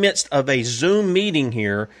 he's in the midst of a Zoom meeting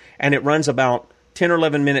here, and it runs about 10 or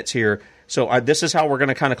 11 minutes here. So this is how we're going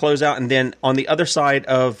to kind of close out. And then on the other side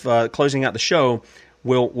of closing out the show,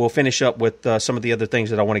 we'll finish up with some of the other things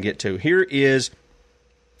that I want to get to. Here is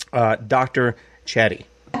Dr. Chetty.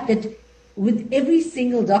 That with every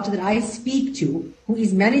single doctor that I speak to who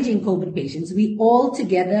is managing COVID patients, we all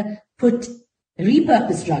together put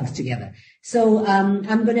repurposed drugs together. So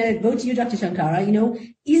I'm going to go to you, Dr. Shankara.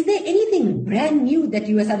 Is there anything brand new that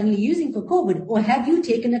you are suddenly using for COVID, or have you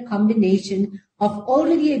taken a combination of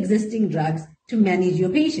already existing drugs to manage your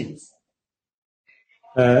patients?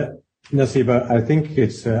 Nasiba, I think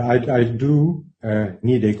it's I do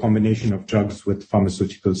need a combination of drugs with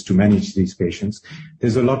pharmaceuticals to manage these patients.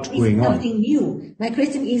 There's a lot going on. Something new. My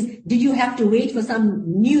question is, did you have to wait for some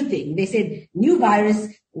new thing? They said new virus.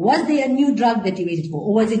 Was there a new drug that you waited for,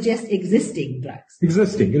 or was it just existing drugs?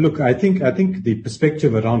 Existing. Look, I think the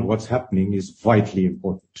perspective around what's happening is vitally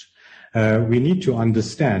important. We need to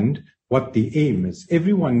understand what the aim is.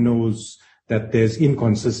 Everyone knows that there's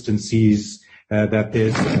inconsistencies, that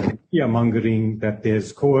there's fear-mongering, that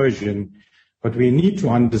there's coercion, but we need to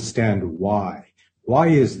understand why. Why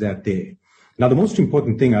is that there? Now, the most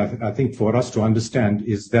important thing I think for us to understand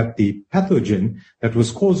is that the pathogen that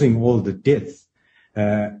was causing all the death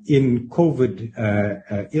in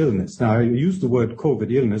COVID illness. Now, I use the word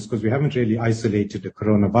COVID illness because we haven't really isolated the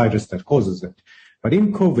coronavirus that causes it. But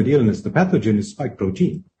in COVID illness, the pathogen is spike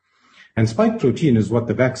protein. And spike protein is what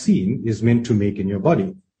the vaccine is meant to make in your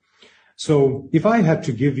body. So if I had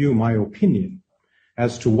to give you my opinion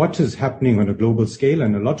as to what is happening on a global scale,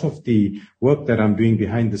 and a lot of the work that I'm doing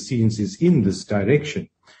behind the scenes is in this direction,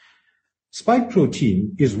 spike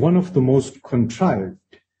protein is one of the most contrived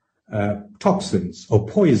toxins or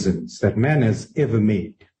poisons that man has ever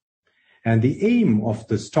made. And the aim of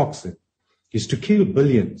this toxin is to kill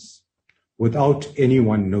billions without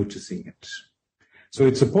anyone noticing it. So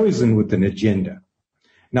it's a poison with an agenda.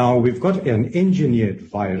 Now, we've got an engineered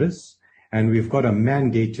virus and we've got a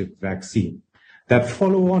mandated vaccine that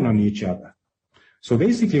follow on each other. So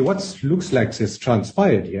basically what looks like has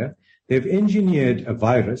transpired here, they've engineered a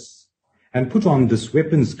virus and put on this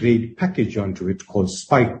weapons-grade package onto it called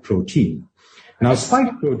spike protein. Now,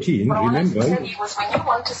 spike protein, remember... It was when you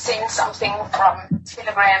want to sing something from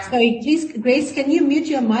kilograms. Sorry, please, Grace, can you mute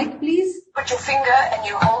your mic, please? Put your finger and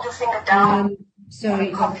you hold your finger down.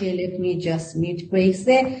 Sorry, okay, let me just mute Grace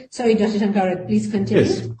there. Sorry, Dr. Shankara, please continue.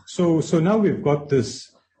 Yes, so now we've got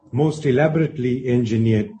this most elaborately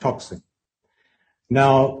engineered toxin.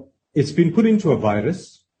 Now, it's been put into a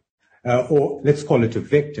virus, or let's call it a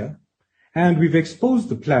vector, and we've exposed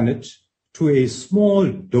the planet to a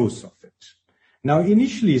small dose of it. Now,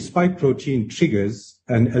 initially, spike protein triggers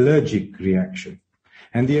an allergic reaction,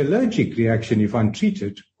 and the allergic reaction, if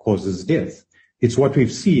untreated, causes death. It's what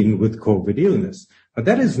we've seen with COVID illness. But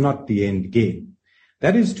that is not the end game.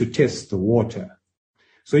 That is to test the water.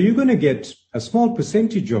 So you're going to get a small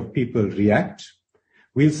percentage of people react.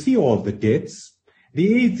 We'll see all the deaths.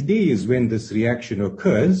 The 8th day is when this reaction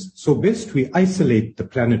occurs, so best we isolate the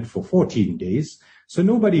planet for 14 days, so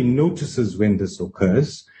nobody notices when this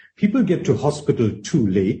occurs. People get to hospital too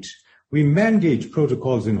late. We mandate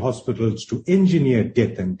protocols in hospitals to engineer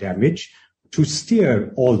death and damage, to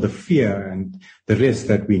steer all the fear and the rest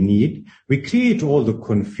that we need. We create all the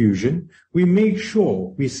confusion. We make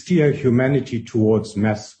sure we steer humanity towards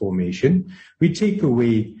mass formation. We take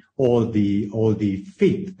away all the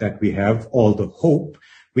faith that we have, all the hope.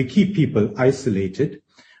 We keep people isolated.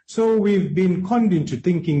 So we've been conned into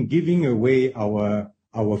thinking giving away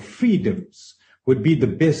our freedoms would be the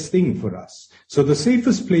best thing for us. So the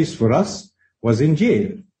safest place for us was in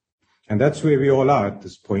jail. And that's where we all are at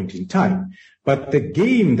this point in time. But the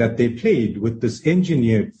game that they played with this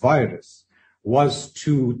engineered virus was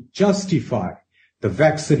to justify the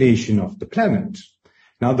vaccination of the planet.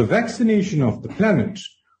 Now, the vaccination of the planet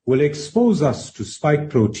will expose us to spike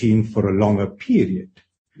protein for a longer period.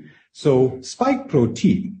 So spike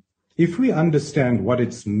protein, if we understand what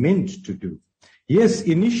it's meant to do, yes,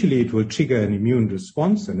 initially it will trigger an immune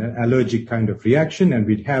response, an allergic kind of reaction, and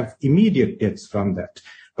we'd have immediate deaths from that.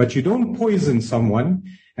 But you don't poison someone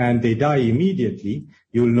and they die immediately,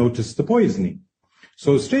 you'll notice the poisoning.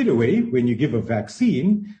 So straight away, when you give a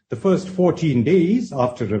vaccine, the first 14 days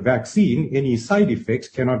after a vaccine, any side effects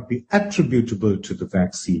cannot be attributable to the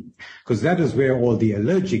vaccine, because that is where all the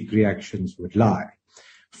allergic reactions would lie.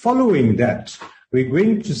 Following that, we're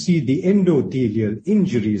going to see the endothelial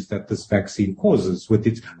injuries that this vaccine causes with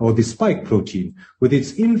its, or the spike protein, with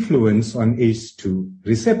its influence on ACE2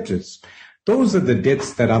 receptors. Those are the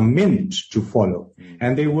deaths that are meant to follow,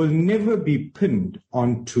 and they will never be pinned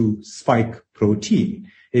onto spike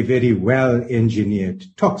protein, a very well-engineered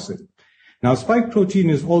toxin. Now, spike protein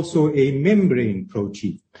is also a membrane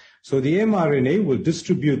protein. So the mRNA will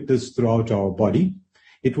distribute this throughout our body.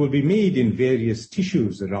 It will be made in various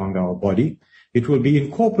tissues around our body. It will be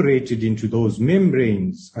incorporated into those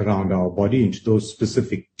membranes around our body, into those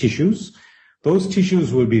specific tissues. Those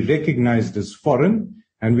tissues will be recognized as foreign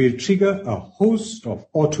and will trigger a host of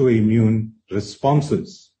autoimmune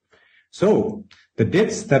responses. So the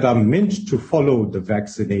deaths that are meant to follow the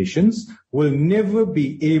vaccinations will never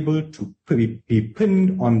be able to be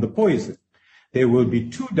pinned on the poison. They will be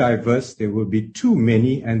too diverse, there will be too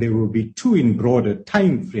many, and they will be too in broader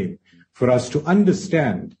time frame for us to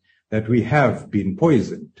understand that we have been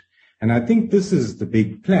poisoned. And I think this is the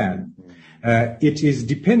big plan. It is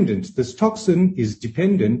dependent, this toxin is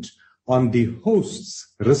dependent on the host's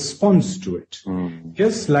response to it.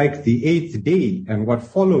 Just like the 8th day and what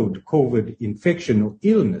followed COVID infection or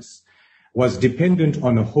illness was dependent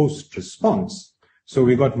on a host response. So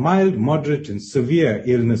we got mild, moderate, and severe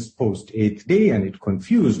illness post 8th day, and it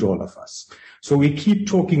confused all of us. So we keep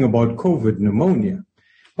talking about COVID pneumonia,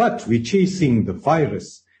 but we're chasing the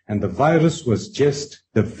virus, and the virus was just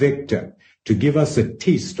the vector to give us a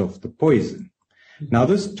taste of the poison. Now,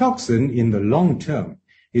 this toxin in the long term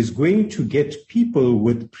is going to get people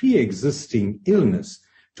with pre-existing illness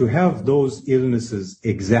to have those illnesses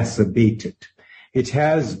exacerbated. It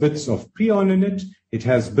has bits of prion in it. It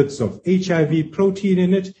has bits of HIV protein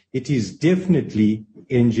in it. It is definitely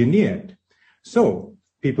engineered. So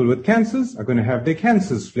people with cancers are going to have their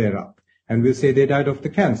cancers flare up, and we'll say they died of the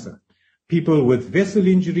cancer. People with vessel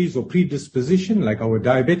injuries or predisposition, like our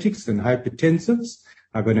diabetics and hypertensives,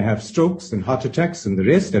 are going to have strokes and heart attacks and the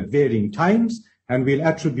rest at varying times, and we'll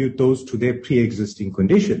attribute those to their pre-existing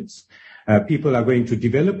conditions. People are going to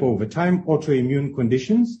develop over time autoimmune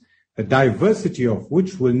conditions, the diversity of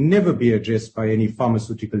which will never be addressed by any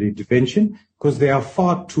pharmaceutical intervention because they are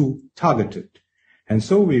far too targeted. And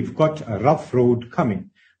so we've got a rough road coming.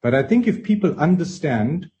 But I think if people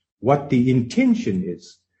understand what the intention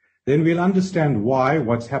is, then we'll understand why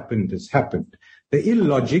what's happened has happened. The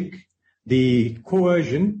illogic, the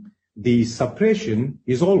coercion, the suppression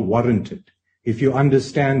is all warranted if you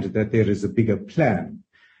understand that there is a bigger plan.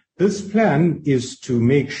 This plan is to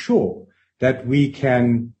make sure that we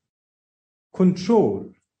can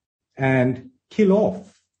control and kill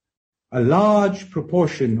off a large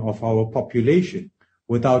proportion of our population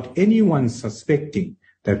without anyone suspecting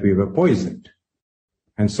that we were poisoned.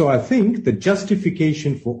 And so I think the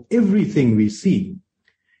justification for everything we see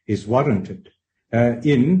is warranted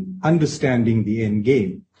in understanding the end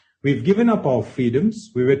game. We've given up our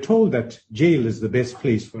freedoms. We were told that jail is the best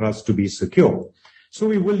place for us to be secure. So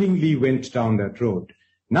we willingly went down that road.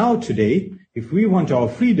 Now today, if we want our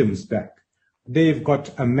freedoms back, they've got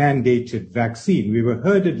a mandated vaccine. We were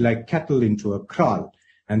herded like cattle into a kraal,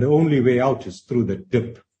 and the only way out is through the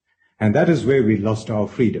dip. And that is where we lost our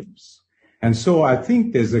freedoms. And so I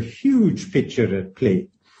think there's a huge picture at play.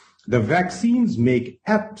 the vaccines make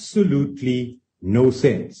absolutely no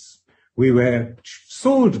sense. We were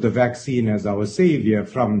sold the vaccine as our savior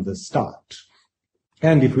from the start.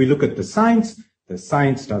 And if we look at the science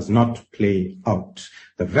does not play out.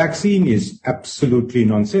 The vaccine is absolutely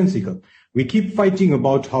nonsensical. We keep fighting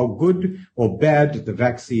about how good or bad the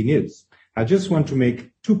vaccine is. I just want to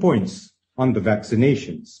make 2 points on the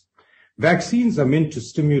vaccinations. Vaccines are meant to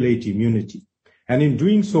stimulate immunity, and in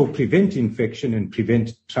doing so, prevent infection and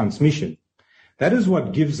prevent transmission. That is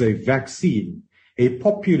what gives a vaccine a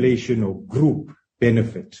population or group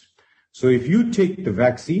benefit. So if you take the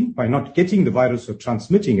vaccine, by not getting the virus or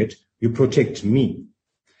transmitting it, you protect me.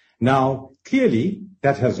 Now, clearly,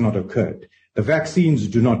 that has not occurred. The vaccines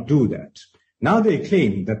do not do that. Now they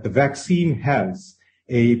claim that the vaccine has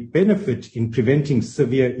a benefit in preventing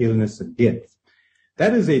severe illness and death.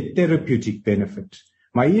 That is a therapeutic benefit.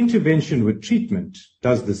 My intervention with treatment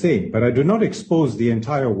does the same, but I do not expose the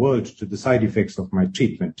entire world to the side effects of my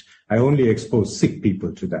treatment. I only expose sick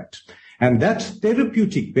people to that. And that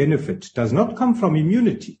therapeutic benefit does not come from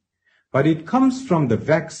immunity, but it comes from the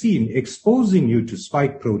vaccine exposing you to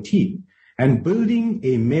spike protein and building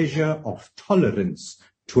a measure of tolerance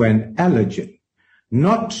to an allergen,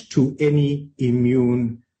 not to any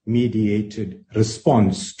immune-mediated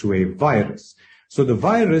response to a virus. So the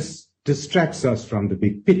virus distracts us from the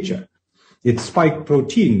big picture. It's spike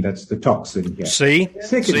protein that's the toxin here. See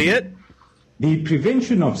Secondly, it? The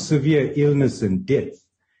prevention of severe illness and death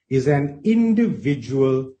is an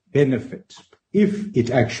individual benefit if it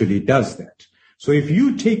actually does that. So if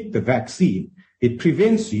you take the vaccine, it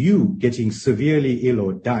prevents you getting severely ill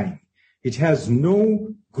or dying. It has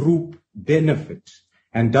no group benefit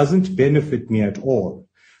and doesn't benefit me at all.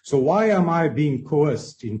 So why am I being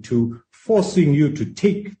coerced into forcing you to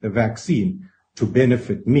take the vaccine to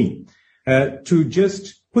benefit me? To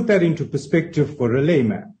just put that into perspective for a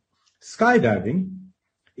layman, skydiving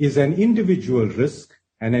is an individual risk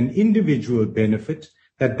and an individual benefit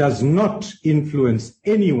that does not influence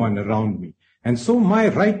anyone around me. And so my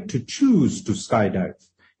right to choose to skydive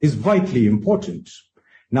is vitally important.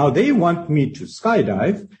 Now they want me to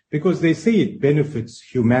skydive because they say it benefits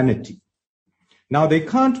humanity. Now they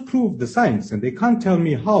can't prove the science and they can't tell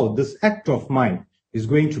me how this act of mine is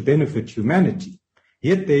going to benefit humanity.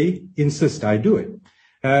 Yet they insist I do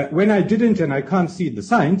it. When I didn't and I can't see the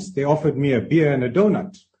science, they offered me a beer and a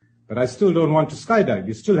donut. But I still don't want to skydive.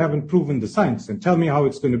 You still haven't proven the science and tell me how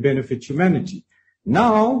it's going to benefit humanity.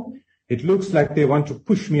 Now it looks like they want to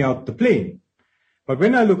push me out the plane. But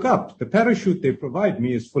when I look up, the parachute they provide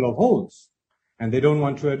me is full of holes. And they don't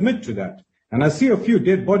want to admit to that. And I see a few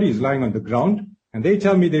dead bodies lying on the ground and they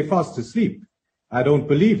tell me they're fast asleep. I don't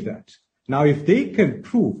believe that. Now, if they can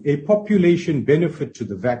prove a population benefit to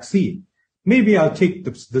the vaccine, maybe I'll take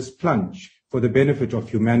this plunge for the benefit of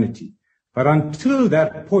humanity. But until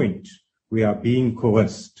that point, we are being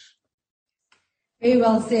coerced. Very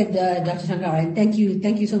well said, Dr. Shankar, and thank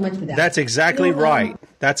you so much for that. That's exactly right.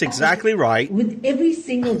 That's exactly right. With every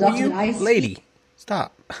single doctor lady,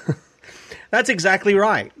 stop. That's exactly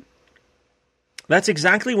right. That's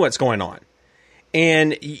exactly what's going on.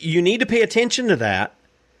 And you need to pay attention to that.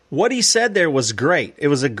 What he said there was great. It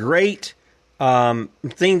was a great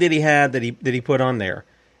thing that he had that he put on there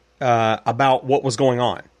about what was going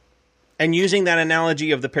on. And using that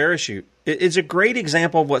analogy of the parachute, it's a great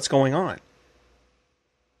example of what's going on.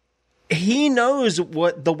 He knows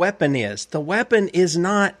what the weapon is. The weapon is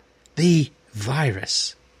not the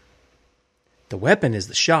virus. The weapon is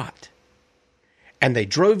the shot. And they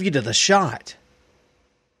drove you to the shot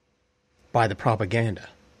by the propaganda.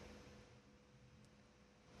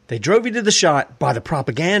 They drove you to the shot by the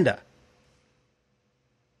propaganda.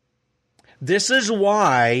 This is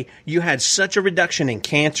why you had such a reduction in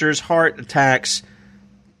cancers, heart attacks,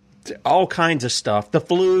 all kinds of stuff. The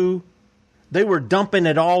flu, they were dumping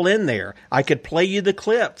it all in there. I could play you the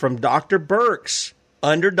clip from Dr. Birx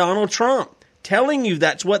under Donald Trump telling you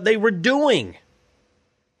that's what they were doing.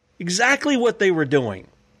 Exactly what they were doing.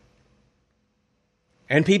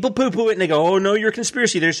 And people poo-poo it and they go, oh, no, you're a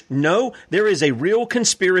conspiracy. There is a real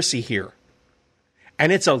conspiracy here.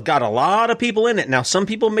 And it's got a lot of people in it. Now, some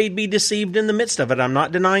people may be deceived in the midst of it. I'm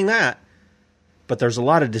not denying that. But there's a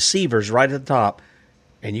lot of deceivers right at the top.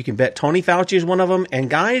 And you can bet Tony Fauci is one of them. And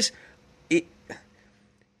guys,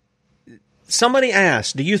 somebody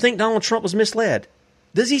asked, do you think Donald Trump was misled?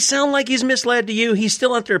 Does he sound like he's misled to you? He's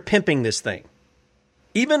still out there pimping this thing.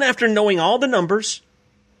 Even after knowing all the numbers,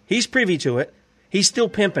 he's privy to it. He's still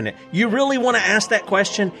pimping it. You really want to ask that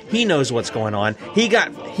question? He knows what's going on. He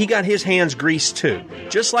got his hands greased too.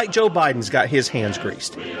 Just like Joe Biden's got his hands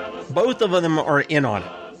greased. Both of them are in on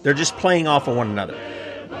it. They're just playing off of one another.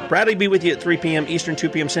 Bradley will be with you at 3 p.m. Eastern, 2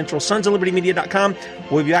 p.m. Central, sonsoflibertymedia.com.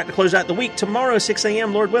 We'll be back to close out the week tomorrow, 6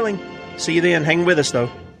 a.m., Lord willing. See you then. Hang with us,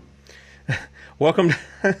 though. Welcome to,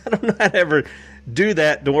 I don't know how to ever do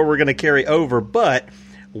that to where we're going to carry over, but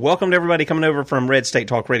welcome to everybody coming over from Red State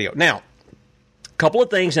Talk Radio. Now, a couple of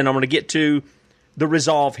things, and I'm going to get to the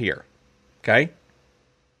resolve here, okay?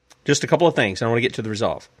 Just a couple of things, and I want to get to the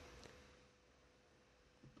resolve.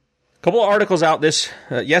 A couple of articles out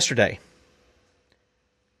yesterday.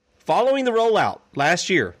 Following the rollout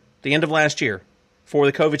the end of last year, for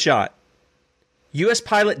the COVID shot, U.S.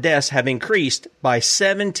 pilot deaths have increased by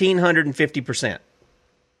 1,750%. Did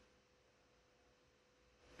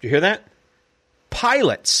you hear that?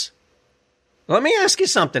 Pilots. Let me ask you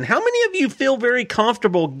something. How many of you feel very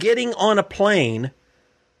comfortable getting on a plane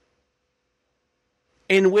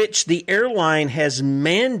in which the airline has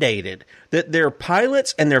mandated that their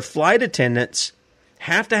pilots and their flight attendants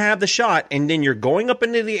have to have the shot, and then you're going up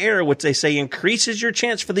into the air, which they say increases your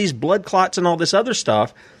chance for these blood clots and all this other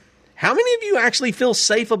stuff? How many of you actually feel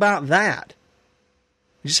safe about that?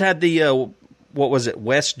 You just had the,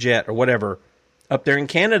 WestJet or whatever, up there in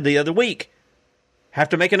Canada the other week. Have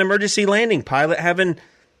to make an emergency landing. Pilot having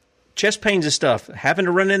chest pains and stuff. Having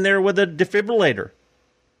to run in there with a defibrillator.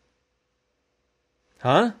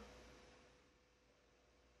 Huh?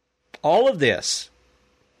 All of this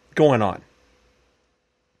going on.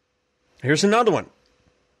 Here's another one.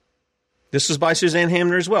 This is by Suzanne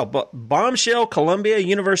Hamner as well. But bombshell Columbia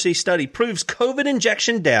University study proves COVID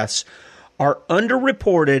injection deaths are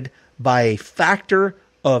underreported by a factor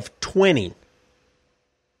of 20.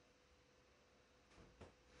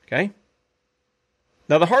 Okay.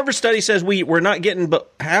 Now the Harvard study says we're not getting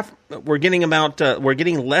but half. We're getting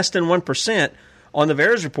less than 1% on the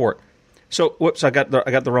VAERS report. So whoops, I got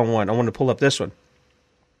the wrong one. I wanted to pull up this one.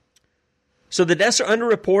 So the deaths are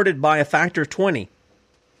underreported by a factor of 20.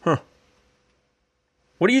 Huh.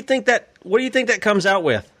 What do you think that comes out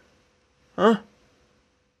with? Huh?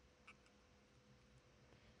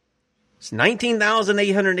 It's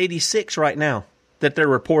 19,886 right now that they're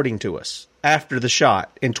reporting to us after the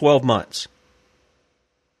shot in 12 months.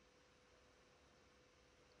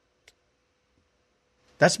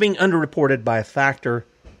 That's being underreported by a factor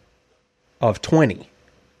of 20.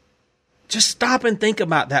 Just stop and think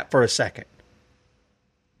about that for a second.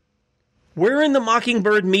 Where in the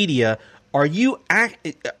Mockingbird media are you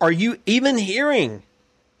even hearing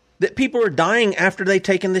that people are dying after they've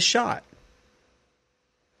taken this shot?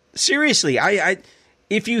 Seriously,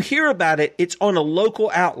 if you hear about it, it's on a local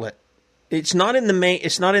outlet. It's not in the main.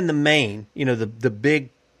 It's not in the main. The big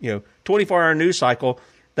 24-hour news cycle.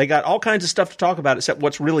 They got all kinds of stuff to talk about except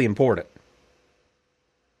what's really important.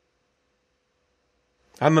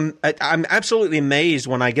 I'm absolutely amazed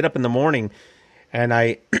when I get up in the morning and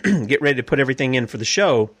I get ready to put everything in for the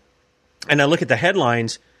show, and I look at the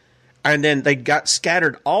headlines, and then they got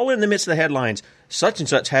scattered all in the midst of the headlines. Such and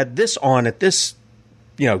such had this on at this,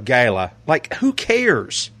 gala. Like, who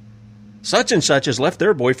cares? Such and such has left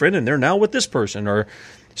their boyfriend, and they're now with this person. Or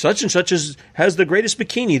such and such has the greatest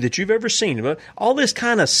bikini that you've ever seen. All this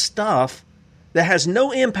kind of stuff that has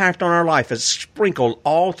no impact on our life is sprinkled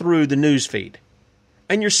all through the news feed.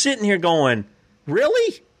 And you're sitting here going,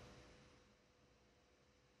 really?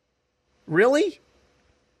 Really?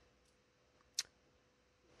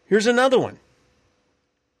 Here's another one.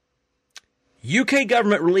 UK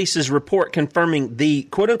government releases report confirming the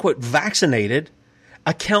quote-unquote vaccinated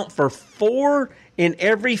account for 4 in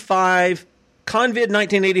every 5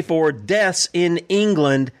 COVID-1984 deaths in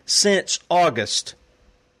England since August.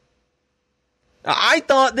 I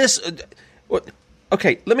thought this.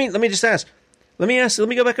 Okay, let me just ask. Let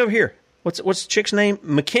me go back over here. What's the chick's name?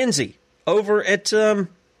 Mackenzie over at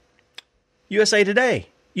USA Today.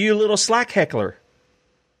 You little slack heckler.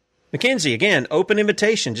 Mackenzie, again, open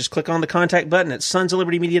invitation. Just click on the contact button at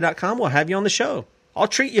sonsoflibertymedia.com. We'll have you on the show. I'll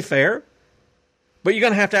treat you fair. But you're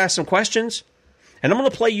going to have to ask some questions. And I'm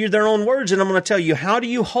going to play you their own words, and I'm going to tell you, how do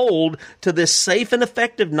you hold to this safe and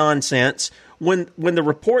effective nonsense when the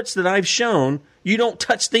reports that I've shown, you don't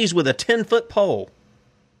touch these with a 10-foot pole?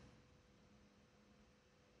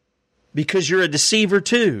 Because you're a deceiver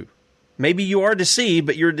too. Maybe you are deceived,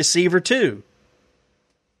 but you're a deceiver too.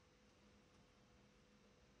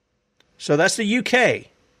 So that's the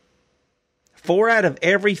UK. 4 out of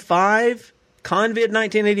every 5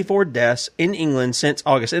 COVID-1984 deaths in England since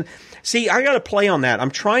August. And see, I got to play on that.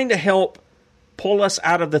 I'm trying to help pull us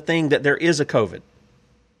out of the thing that there is a COVID.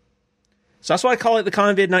 So that's why I call it the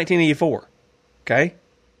COVID-1984. Okay?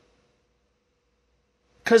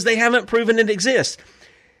 Because they haven't proven it exists.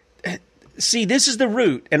 See, this is the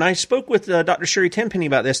root, and I spoke with Dr. Sherry Tenpenny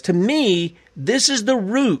about this. To me, this is the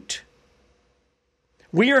root.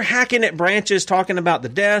 We are hacking at branches, talking about the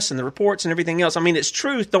deaths and the reports and everything else. I mean, it's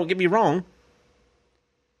truth, don't get me wrong.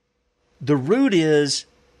 The root is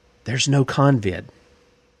there's no COVID.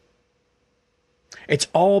 It's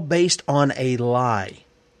all based on a lie.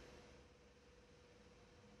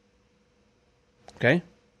 Okay?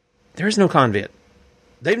 There is no COVID.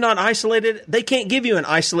 They've not isolated it. They can't give you an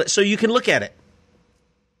isolate so you can look at it.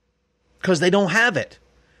 Because they don't have it.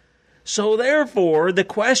 So therefore, the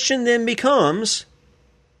question then becomes,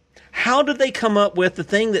 how did they come up with the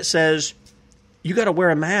thing that says, you got to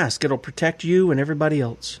wear a mask, it'll protect you and everybody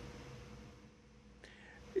else?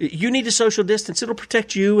 You need to social distance, it'll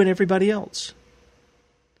protect you and everybody else.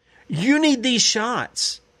 You need these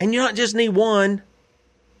shots, and you not just need one.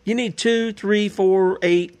 You need 2, 3, 4,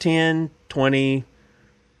 8, 10, 20.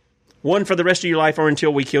 One for the rest of your life or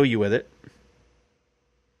until we kill you with it.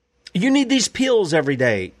 You need these pills every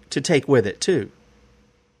day to take with it, too.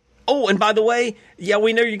 Oh, and by the way, yeah,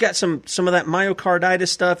 we know you got some of that myocarditis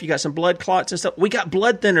stuff. You got some blood clots and stuff. We got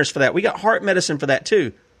blood thinners for that. We got heart medicine for that,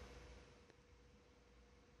 too.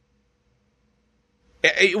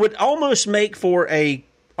 It would almost make for a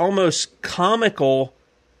almost comical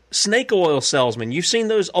snake oil salesman. You've seen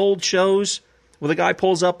those old shows where the guy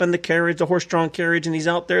pulls up in the carriage, the horse-drawn carriage, and he's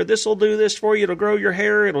out there. This will do this for you. It'll grow your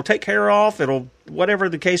hair. It'll take hair off. It'll whatever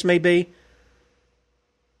the case may be.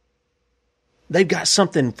 They've got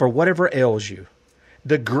something for whatever ails you.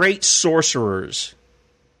 The great sorcerers.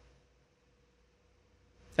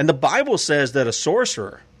 And the Bible says that a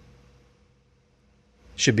sorcerer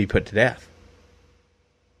should be put to death.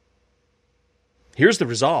 Here's the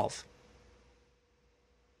resolve.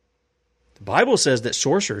 The Bible says that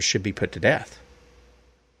sorcerers should be put to death.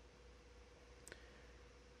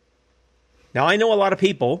 Now, I know a lot of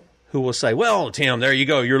people who will say, well, Tim, there you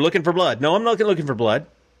go. You're looking for blood. No, I'm not looking for blood.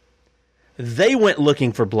 They went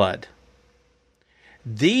looking for blood.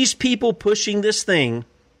 These people pushing this thing,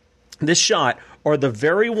 this shot, are the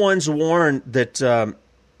very ones warned that,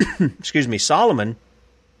 Solomon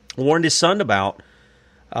warned his son about.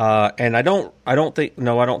 And I don't think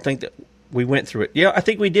that we went through it. Yeah, I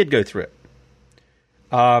think we did go through it.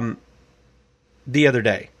 The other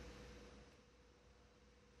day.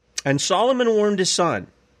 And Solomon warned his son.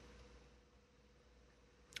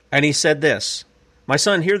 And he said this, my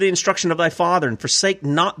son, hear the instruction of thy father, and forsake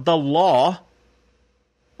not the law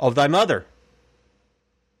of thy mother.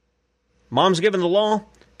 Mom's given the law,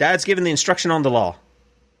 dad's given the instruction on the law.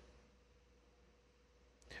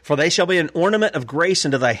 For they shall be an ornament of grace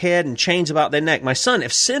unto thy head, and chains about thy neck. My son,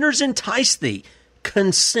 if sinners entice thee,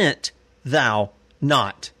 consent thou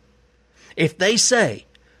not. If they say,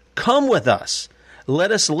 come with us,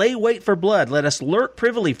 let us lay wait for blood, let us lurk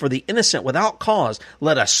privily for the innocent without cause,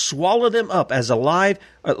 let us swallow them up alive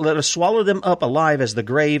as the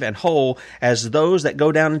grave, and whole as those that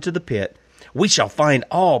go down into the pit. We shall find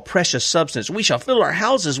all precious substance. We shall fill our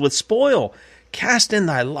houses with spoil. Cast in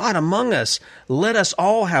thy lot among us. Let us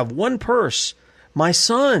all have one purse. My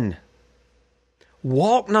son,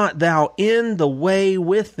 walk not thou in the way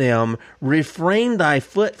with them. Refrain thy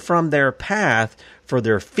foot from their path, for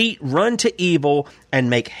their feet run to evil and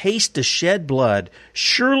make haste to shed blood.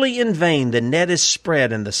 Surely in vain the net is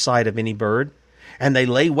spread in the sight of any bird, and they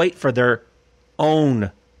lay wait for their own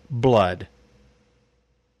blood.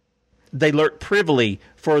 They lurk privily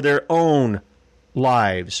for their own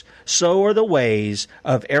lives. So are the ways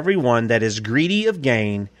of every one that is greedy of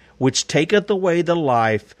gain, which taketh away the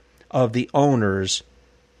life of the owners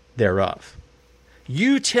thereof.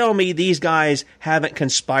 You tell me these guys haven't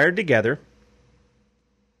conspired together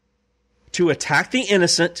to attack the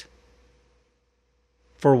innocent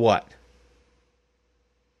for what?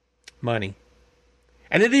 Money.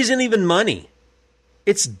 And it isn't even money.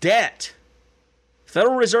 It's debt.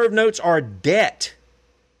 Federal Reserve notes are debt.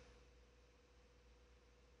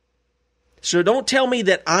 So don't tell me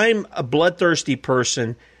that I'm a bloodthirsty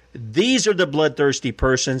person. These are the bloodthirsty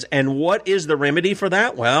persons. And what is the remedy for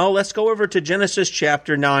that? Well, let's go over to Genesis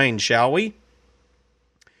chapter 9, shall we?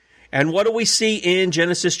 And what do we see in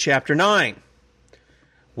Genesis chapter 9?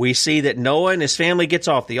 We see that Noah and his family gets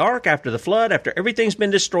off the ark after the flood, after everything's been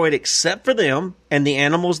destroyed except for them and the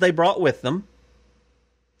animals they brought with them.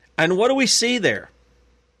 And what do we see there?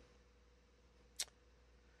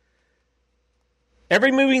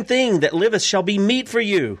 Every moving thing that liveth shall be meat for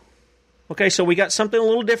you. Okay, so we got something a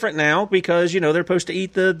little different now because, they're supposed to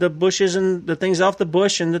eat the bushes and the things off the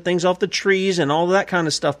bush and the things off the trees and all that kind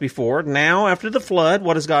of stuff before. Now, after the flood,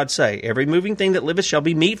 what does God say? Every moving thing that liveth shall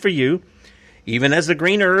be meat for you. Even as the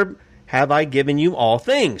green herb have I given you all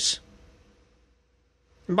things.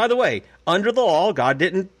 And by the way, under the law, God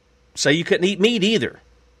didn't say you couldn't eat meat either.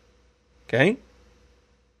 Okay?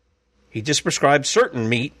 He just prescribed certain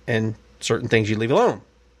meat and certain things you leave alone.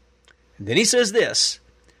 And then he says this,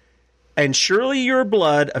 and surely your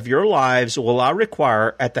blood of your lives will I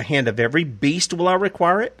require, at the hand of every beast will I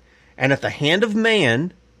require it, and at the hand of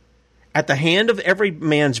man, at the hand of every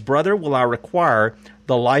man's brother will I require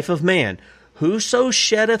the life of man. Whoso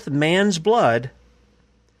sheddeth man's blood,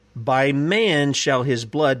 by man shall his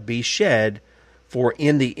blood be shed, for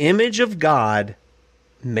in the image of God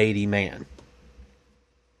made he man.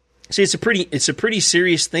 See, it's a pretty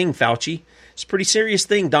serious thing, Fauci. It's a pretty serious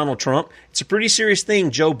thing, Donald Trump. It's a pretty serious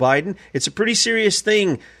thing, Joe Biden. It's a pretty serious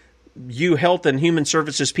thing, you health and human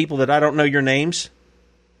services people that I don't know your names.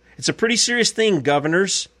 It's a pretty serious thing,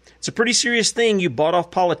 governors. It's a pretty serious thing, you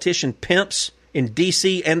bought-off politician pimps in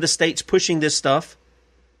D.C. and the states pushing this stuff.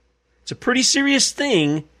 It's a pretty serious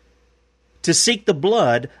thing to seek the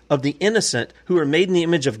blood of the innocent who are made in the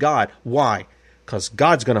image of God. Why? Because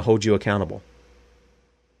God's going to hold you accountable.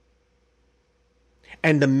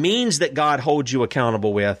 And the means that God holds you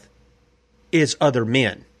accountable with is other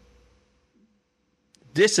men.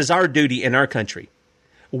 This is our duty in our country.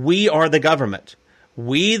 We are the government.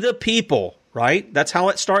 We the people, right? That's how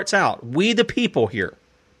it starts out. We the people here.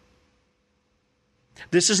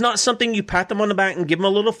 This is not something you pat them on the back and give them a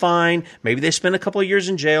little fine. Maybe they spend a couple of years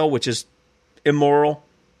in jail, which is immoral,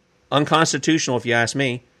 unconstitutional if you ask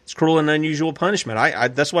me. It's cruel and unusual punishment.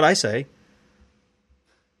 That's what I say.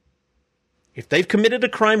 If they've committed a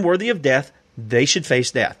crime worthy of death, they should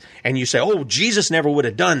face death. And you say, oh, Jesus never would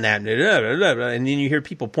have done that. And then you hear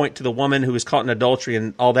people point to the woman who was caught in adultery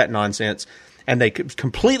and all that nonsense. And they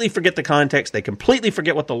completely forget the context. They completely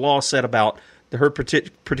forget what the law said about her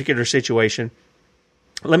particular situation.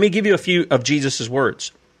 Let me give you a few of Jesus'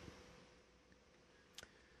 words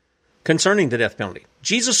concerning the death penalty.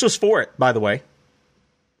 Jesus was for it, by the way.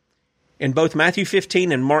 In both Matthew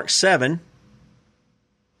 15 and Mark 7,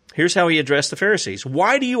 here's how he addressed the Pharisees.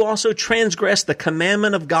 Why do you also transgress the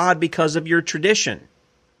commandment of God because of your tradition?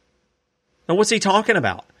 Now, what's he talking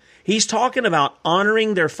about? He's talking about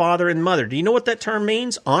honoring their father and mother. Do you know what that term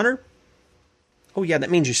means? Honor? Oh, yeah,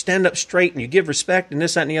 that means you stand up straight and you give respect and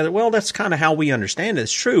this, that, and the other. Well, that's kind of how we understand it.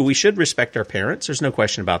 It's true. We should respect our parents. There's no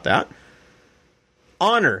question about that.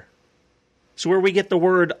 Honor. It's where we get the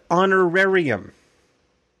word honorarium.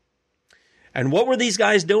 And what were these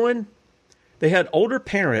guys doing? They had older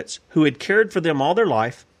parents who had cared for them all their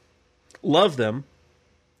life, loved them,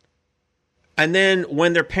 and then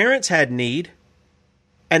when their parents had need,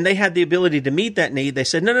 and they had the ability to meet that need, they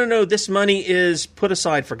said, no, this money is put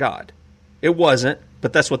aside for God. It wasn't,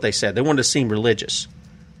 but that's what they said. They wanted to seem religious.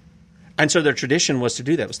 And so their tradition was to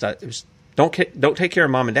do that. It was don't take care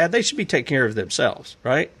of mom and dad. They should be taking care of themselves,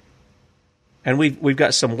 right? And we've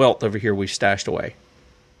got some wealth over here we've stashed away.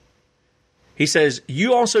 He says,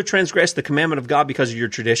 you also transgress the commandment of God because of your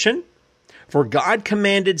tradition. For God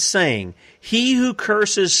commanded, saying, he who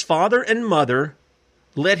curses father and mother,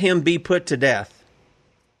 let him be put to death.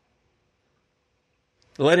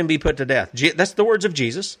 Let him be put to death. That's the words of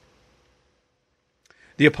Jesus.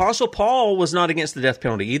 The Apostle Paul was not against the death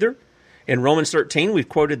penalty either. In Romans 13, we've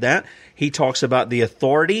quoted that. He talks about the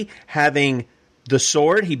authority having the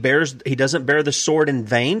sword. He doesn't bear the sword in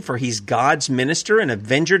vain, for he's God's minister and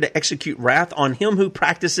avenger to execute wrath on him who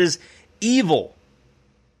practices evil.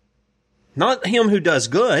 Not him who does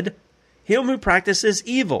good, him who practices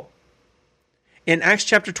evil. In Acts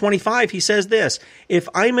chapter 25, he says this, if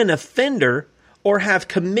I'm an offender or have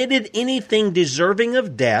committed anything deserving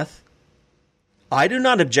of death, I do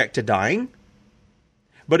not object to dying.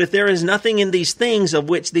 But if there is nothing in these things of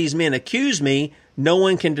which these men accuse me, no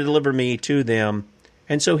one can deliver me to them.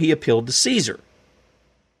 And so he appealed to Caesar.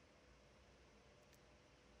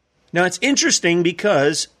 Now it's interesting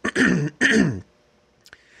because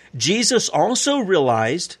Jesus also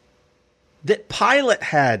realized that Pilate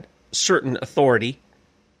had certain authority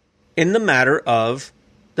in the matter of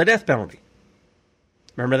the death penalty.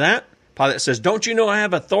 Remember that? Pilate says, don't you know I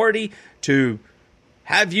have authority to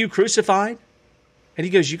have you crucified? And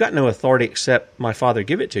he goes, you got no authority except my Father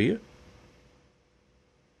give it to you.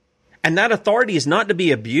 And that authority is not to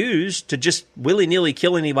be abused to just willy-nilly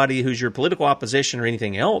kill anybody who's your political opposition or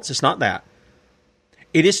anything else. It's not that.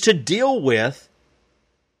 It is to deal with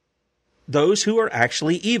those who are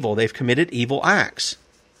actually evil. They've committed evil acts.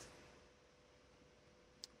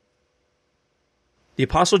 The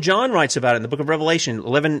Apostle John writes about it in the book of Revelation,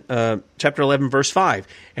 chapter 11, verse 5.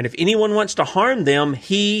 And if anyone wants to harm them,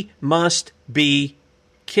 he must be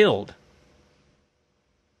killed.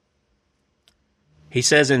 He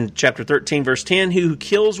says in chapter 13, verse 10, who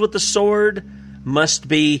kills with the sword, must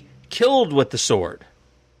be killed with the sword.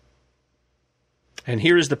 And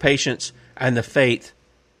here is the patience and the faith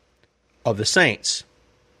of the saints.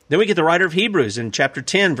 Then we get the writer of Hebrews in chapter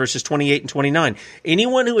 10, verses 28 and 29.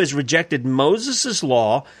 Anyone who has rejected Moses'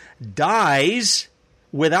 law dies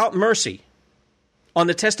without mercy on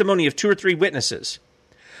the testimony of 2 or 3 witnesses.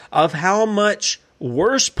 Of how much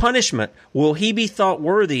worse punishment will he be thought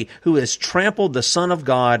worthy who has trampled the Son of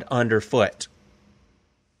God underfoot?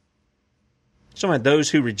 So those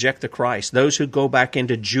who reject the Christ, those who go back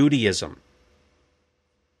into Judaism,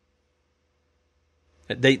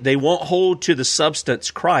 they won't hold to the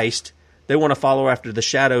substance Christ. They want to follow after the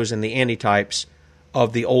shadows and the antitypes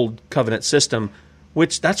of the old covenant system,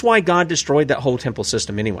 which that's why God destroyed that whole temple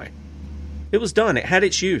system anyway. It was done. It had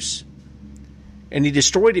its use. And he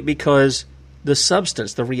destroyed it because the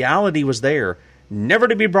substance, the reality was there, never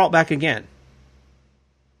to be brought back again.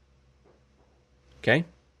 Okay?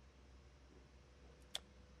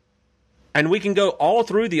 And we can go all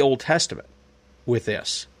through the Old Testament with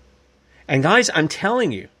this. And guys, I'm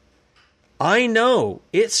telling you, I know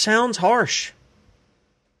it sounds harsh.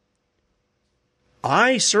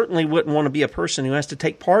 I certainly wouldn't want to be a person who has to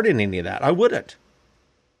take part in any of that. I wouldn't.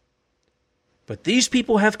 But these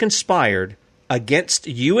people have conspired against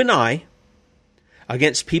you and I,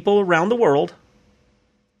 against people around the world,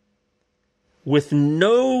 with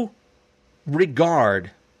no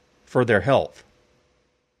regard for their health.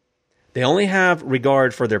 They only have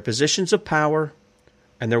regard for their positions of power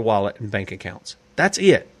and their wallet and bank accounts. That's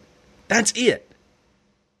it. That's it.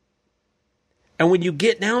 And when you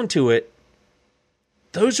get down to it,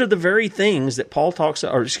 those are the very things that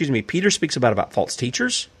Peter speaks about false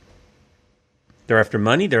teachers. They're after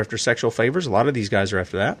money. They're after sexual favors. A lot of these guys are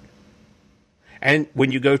after that. And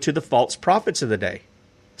when you go to the false prophets of the day,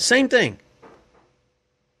 same thing.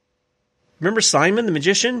 Remember Simon the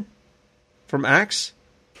magician from Acts?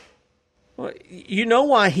 Well, you know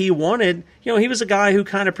why he wanted, he was a guy who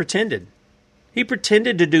kind of pretended. He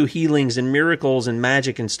pretended to do healings and miracles and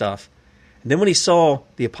magic and stuff. And then when he saw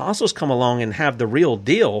the apostles come along and have the real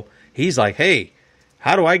deal, he's like, hey,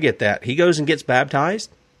 how do I get that? He goes and gets baptized.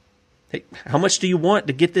 Hey, how much do you want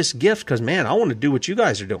to get this gift? Because, man, I want to do what you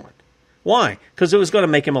guys are doing. Why? Because it was going to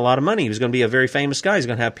make him a lot of money. He was going to be a very famous guy. He's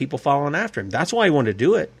going to have people following after him. That's why he wanted to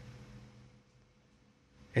do it.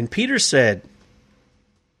 And Peter said,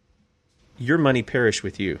 your money perish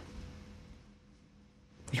with you.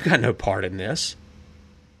 You got no part in this.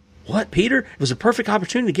 What, Peter? It was a perfect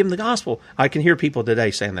opportunity to give him the gospel. I can hear people today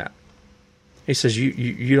saying that. He says,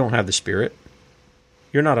 you don't have the Spirit.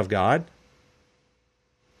 You're not of God.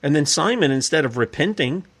 And then Simon, instead of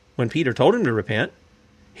repenting, when Peter told him to repent,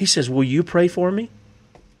 he says, will you pray for me?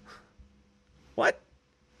 What?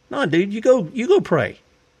 No, dude, you go pray.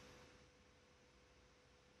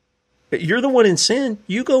 But you're the one in sin.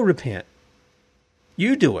 You go repent.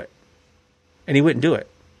 You do it. And he wouldn't do it.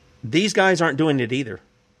 These guys aren't doing it either.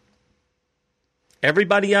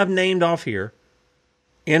 Everybody I've named off here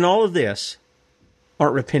in all of this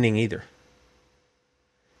aren't repenting either.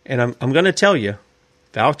 And I'm going to tell you,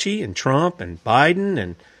 Fauci and Trump and Biden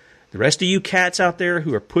and the rest of you cats out there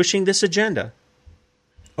who are pushing this agenda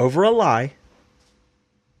over a lie,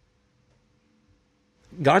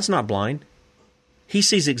 God's not blind. He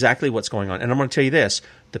sees exactly what's going on. And I'm going to tell you this,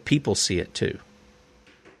 the people see it too.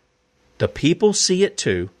 The people see it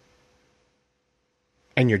too.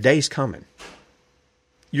 And your day's coming.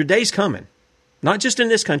 Your day's coming. Not just in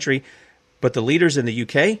this country, but the leaders in the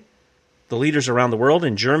UK, the leaders around the world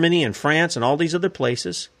in Germany and France and all these other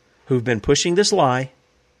places who've been pushing this lie,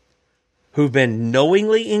 who've been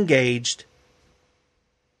knowingly engaged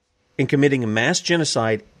in committing a mass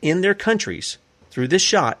genocide in their countries through this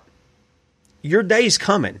shot, your day's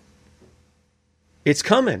coming. It's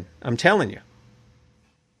coming, I'm telling you.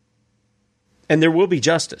 And there will be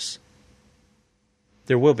justice.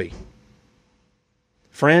 There will be.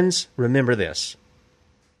 Friends, remember this.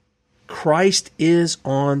 Christ is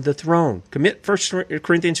on the throne. Commit 1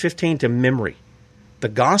 Corinthians 15 to memory. The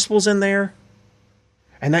gospel's in there,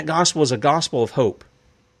 and that gospel is a gospel of hope.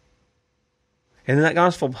 And in that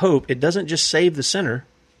gospel of hope, it doesn't just save the sinner.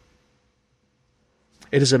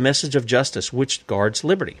 It is a message of justice which guards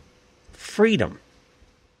liberty, freedom.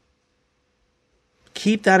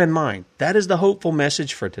 Keep that in mind. That is the hopeful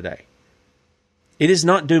message for today. It is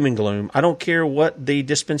not doom and gloom. I don't care what the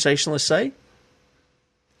dispensationalists say.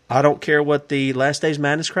 I don't care what the Last Days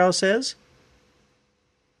Madness crowd says.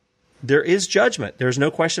 There is judgment. There's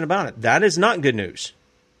no question about it. That is not good news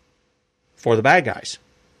for the bad guys.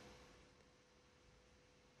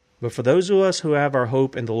 But for those of us who have our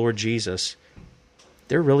hope in the Lord Jesus,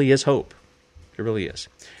 there really is hope. There really is.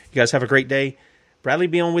 You guys have a great day. Bradley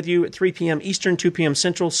will be on with you at 3 p.m. Eastern, 2 p.m.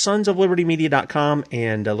 Central, sonsoflibertymedia.com,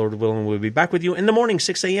 and Lord willing, we'll be back with you in the morning,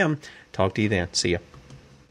 6 a.m. Talk to you then. See ya.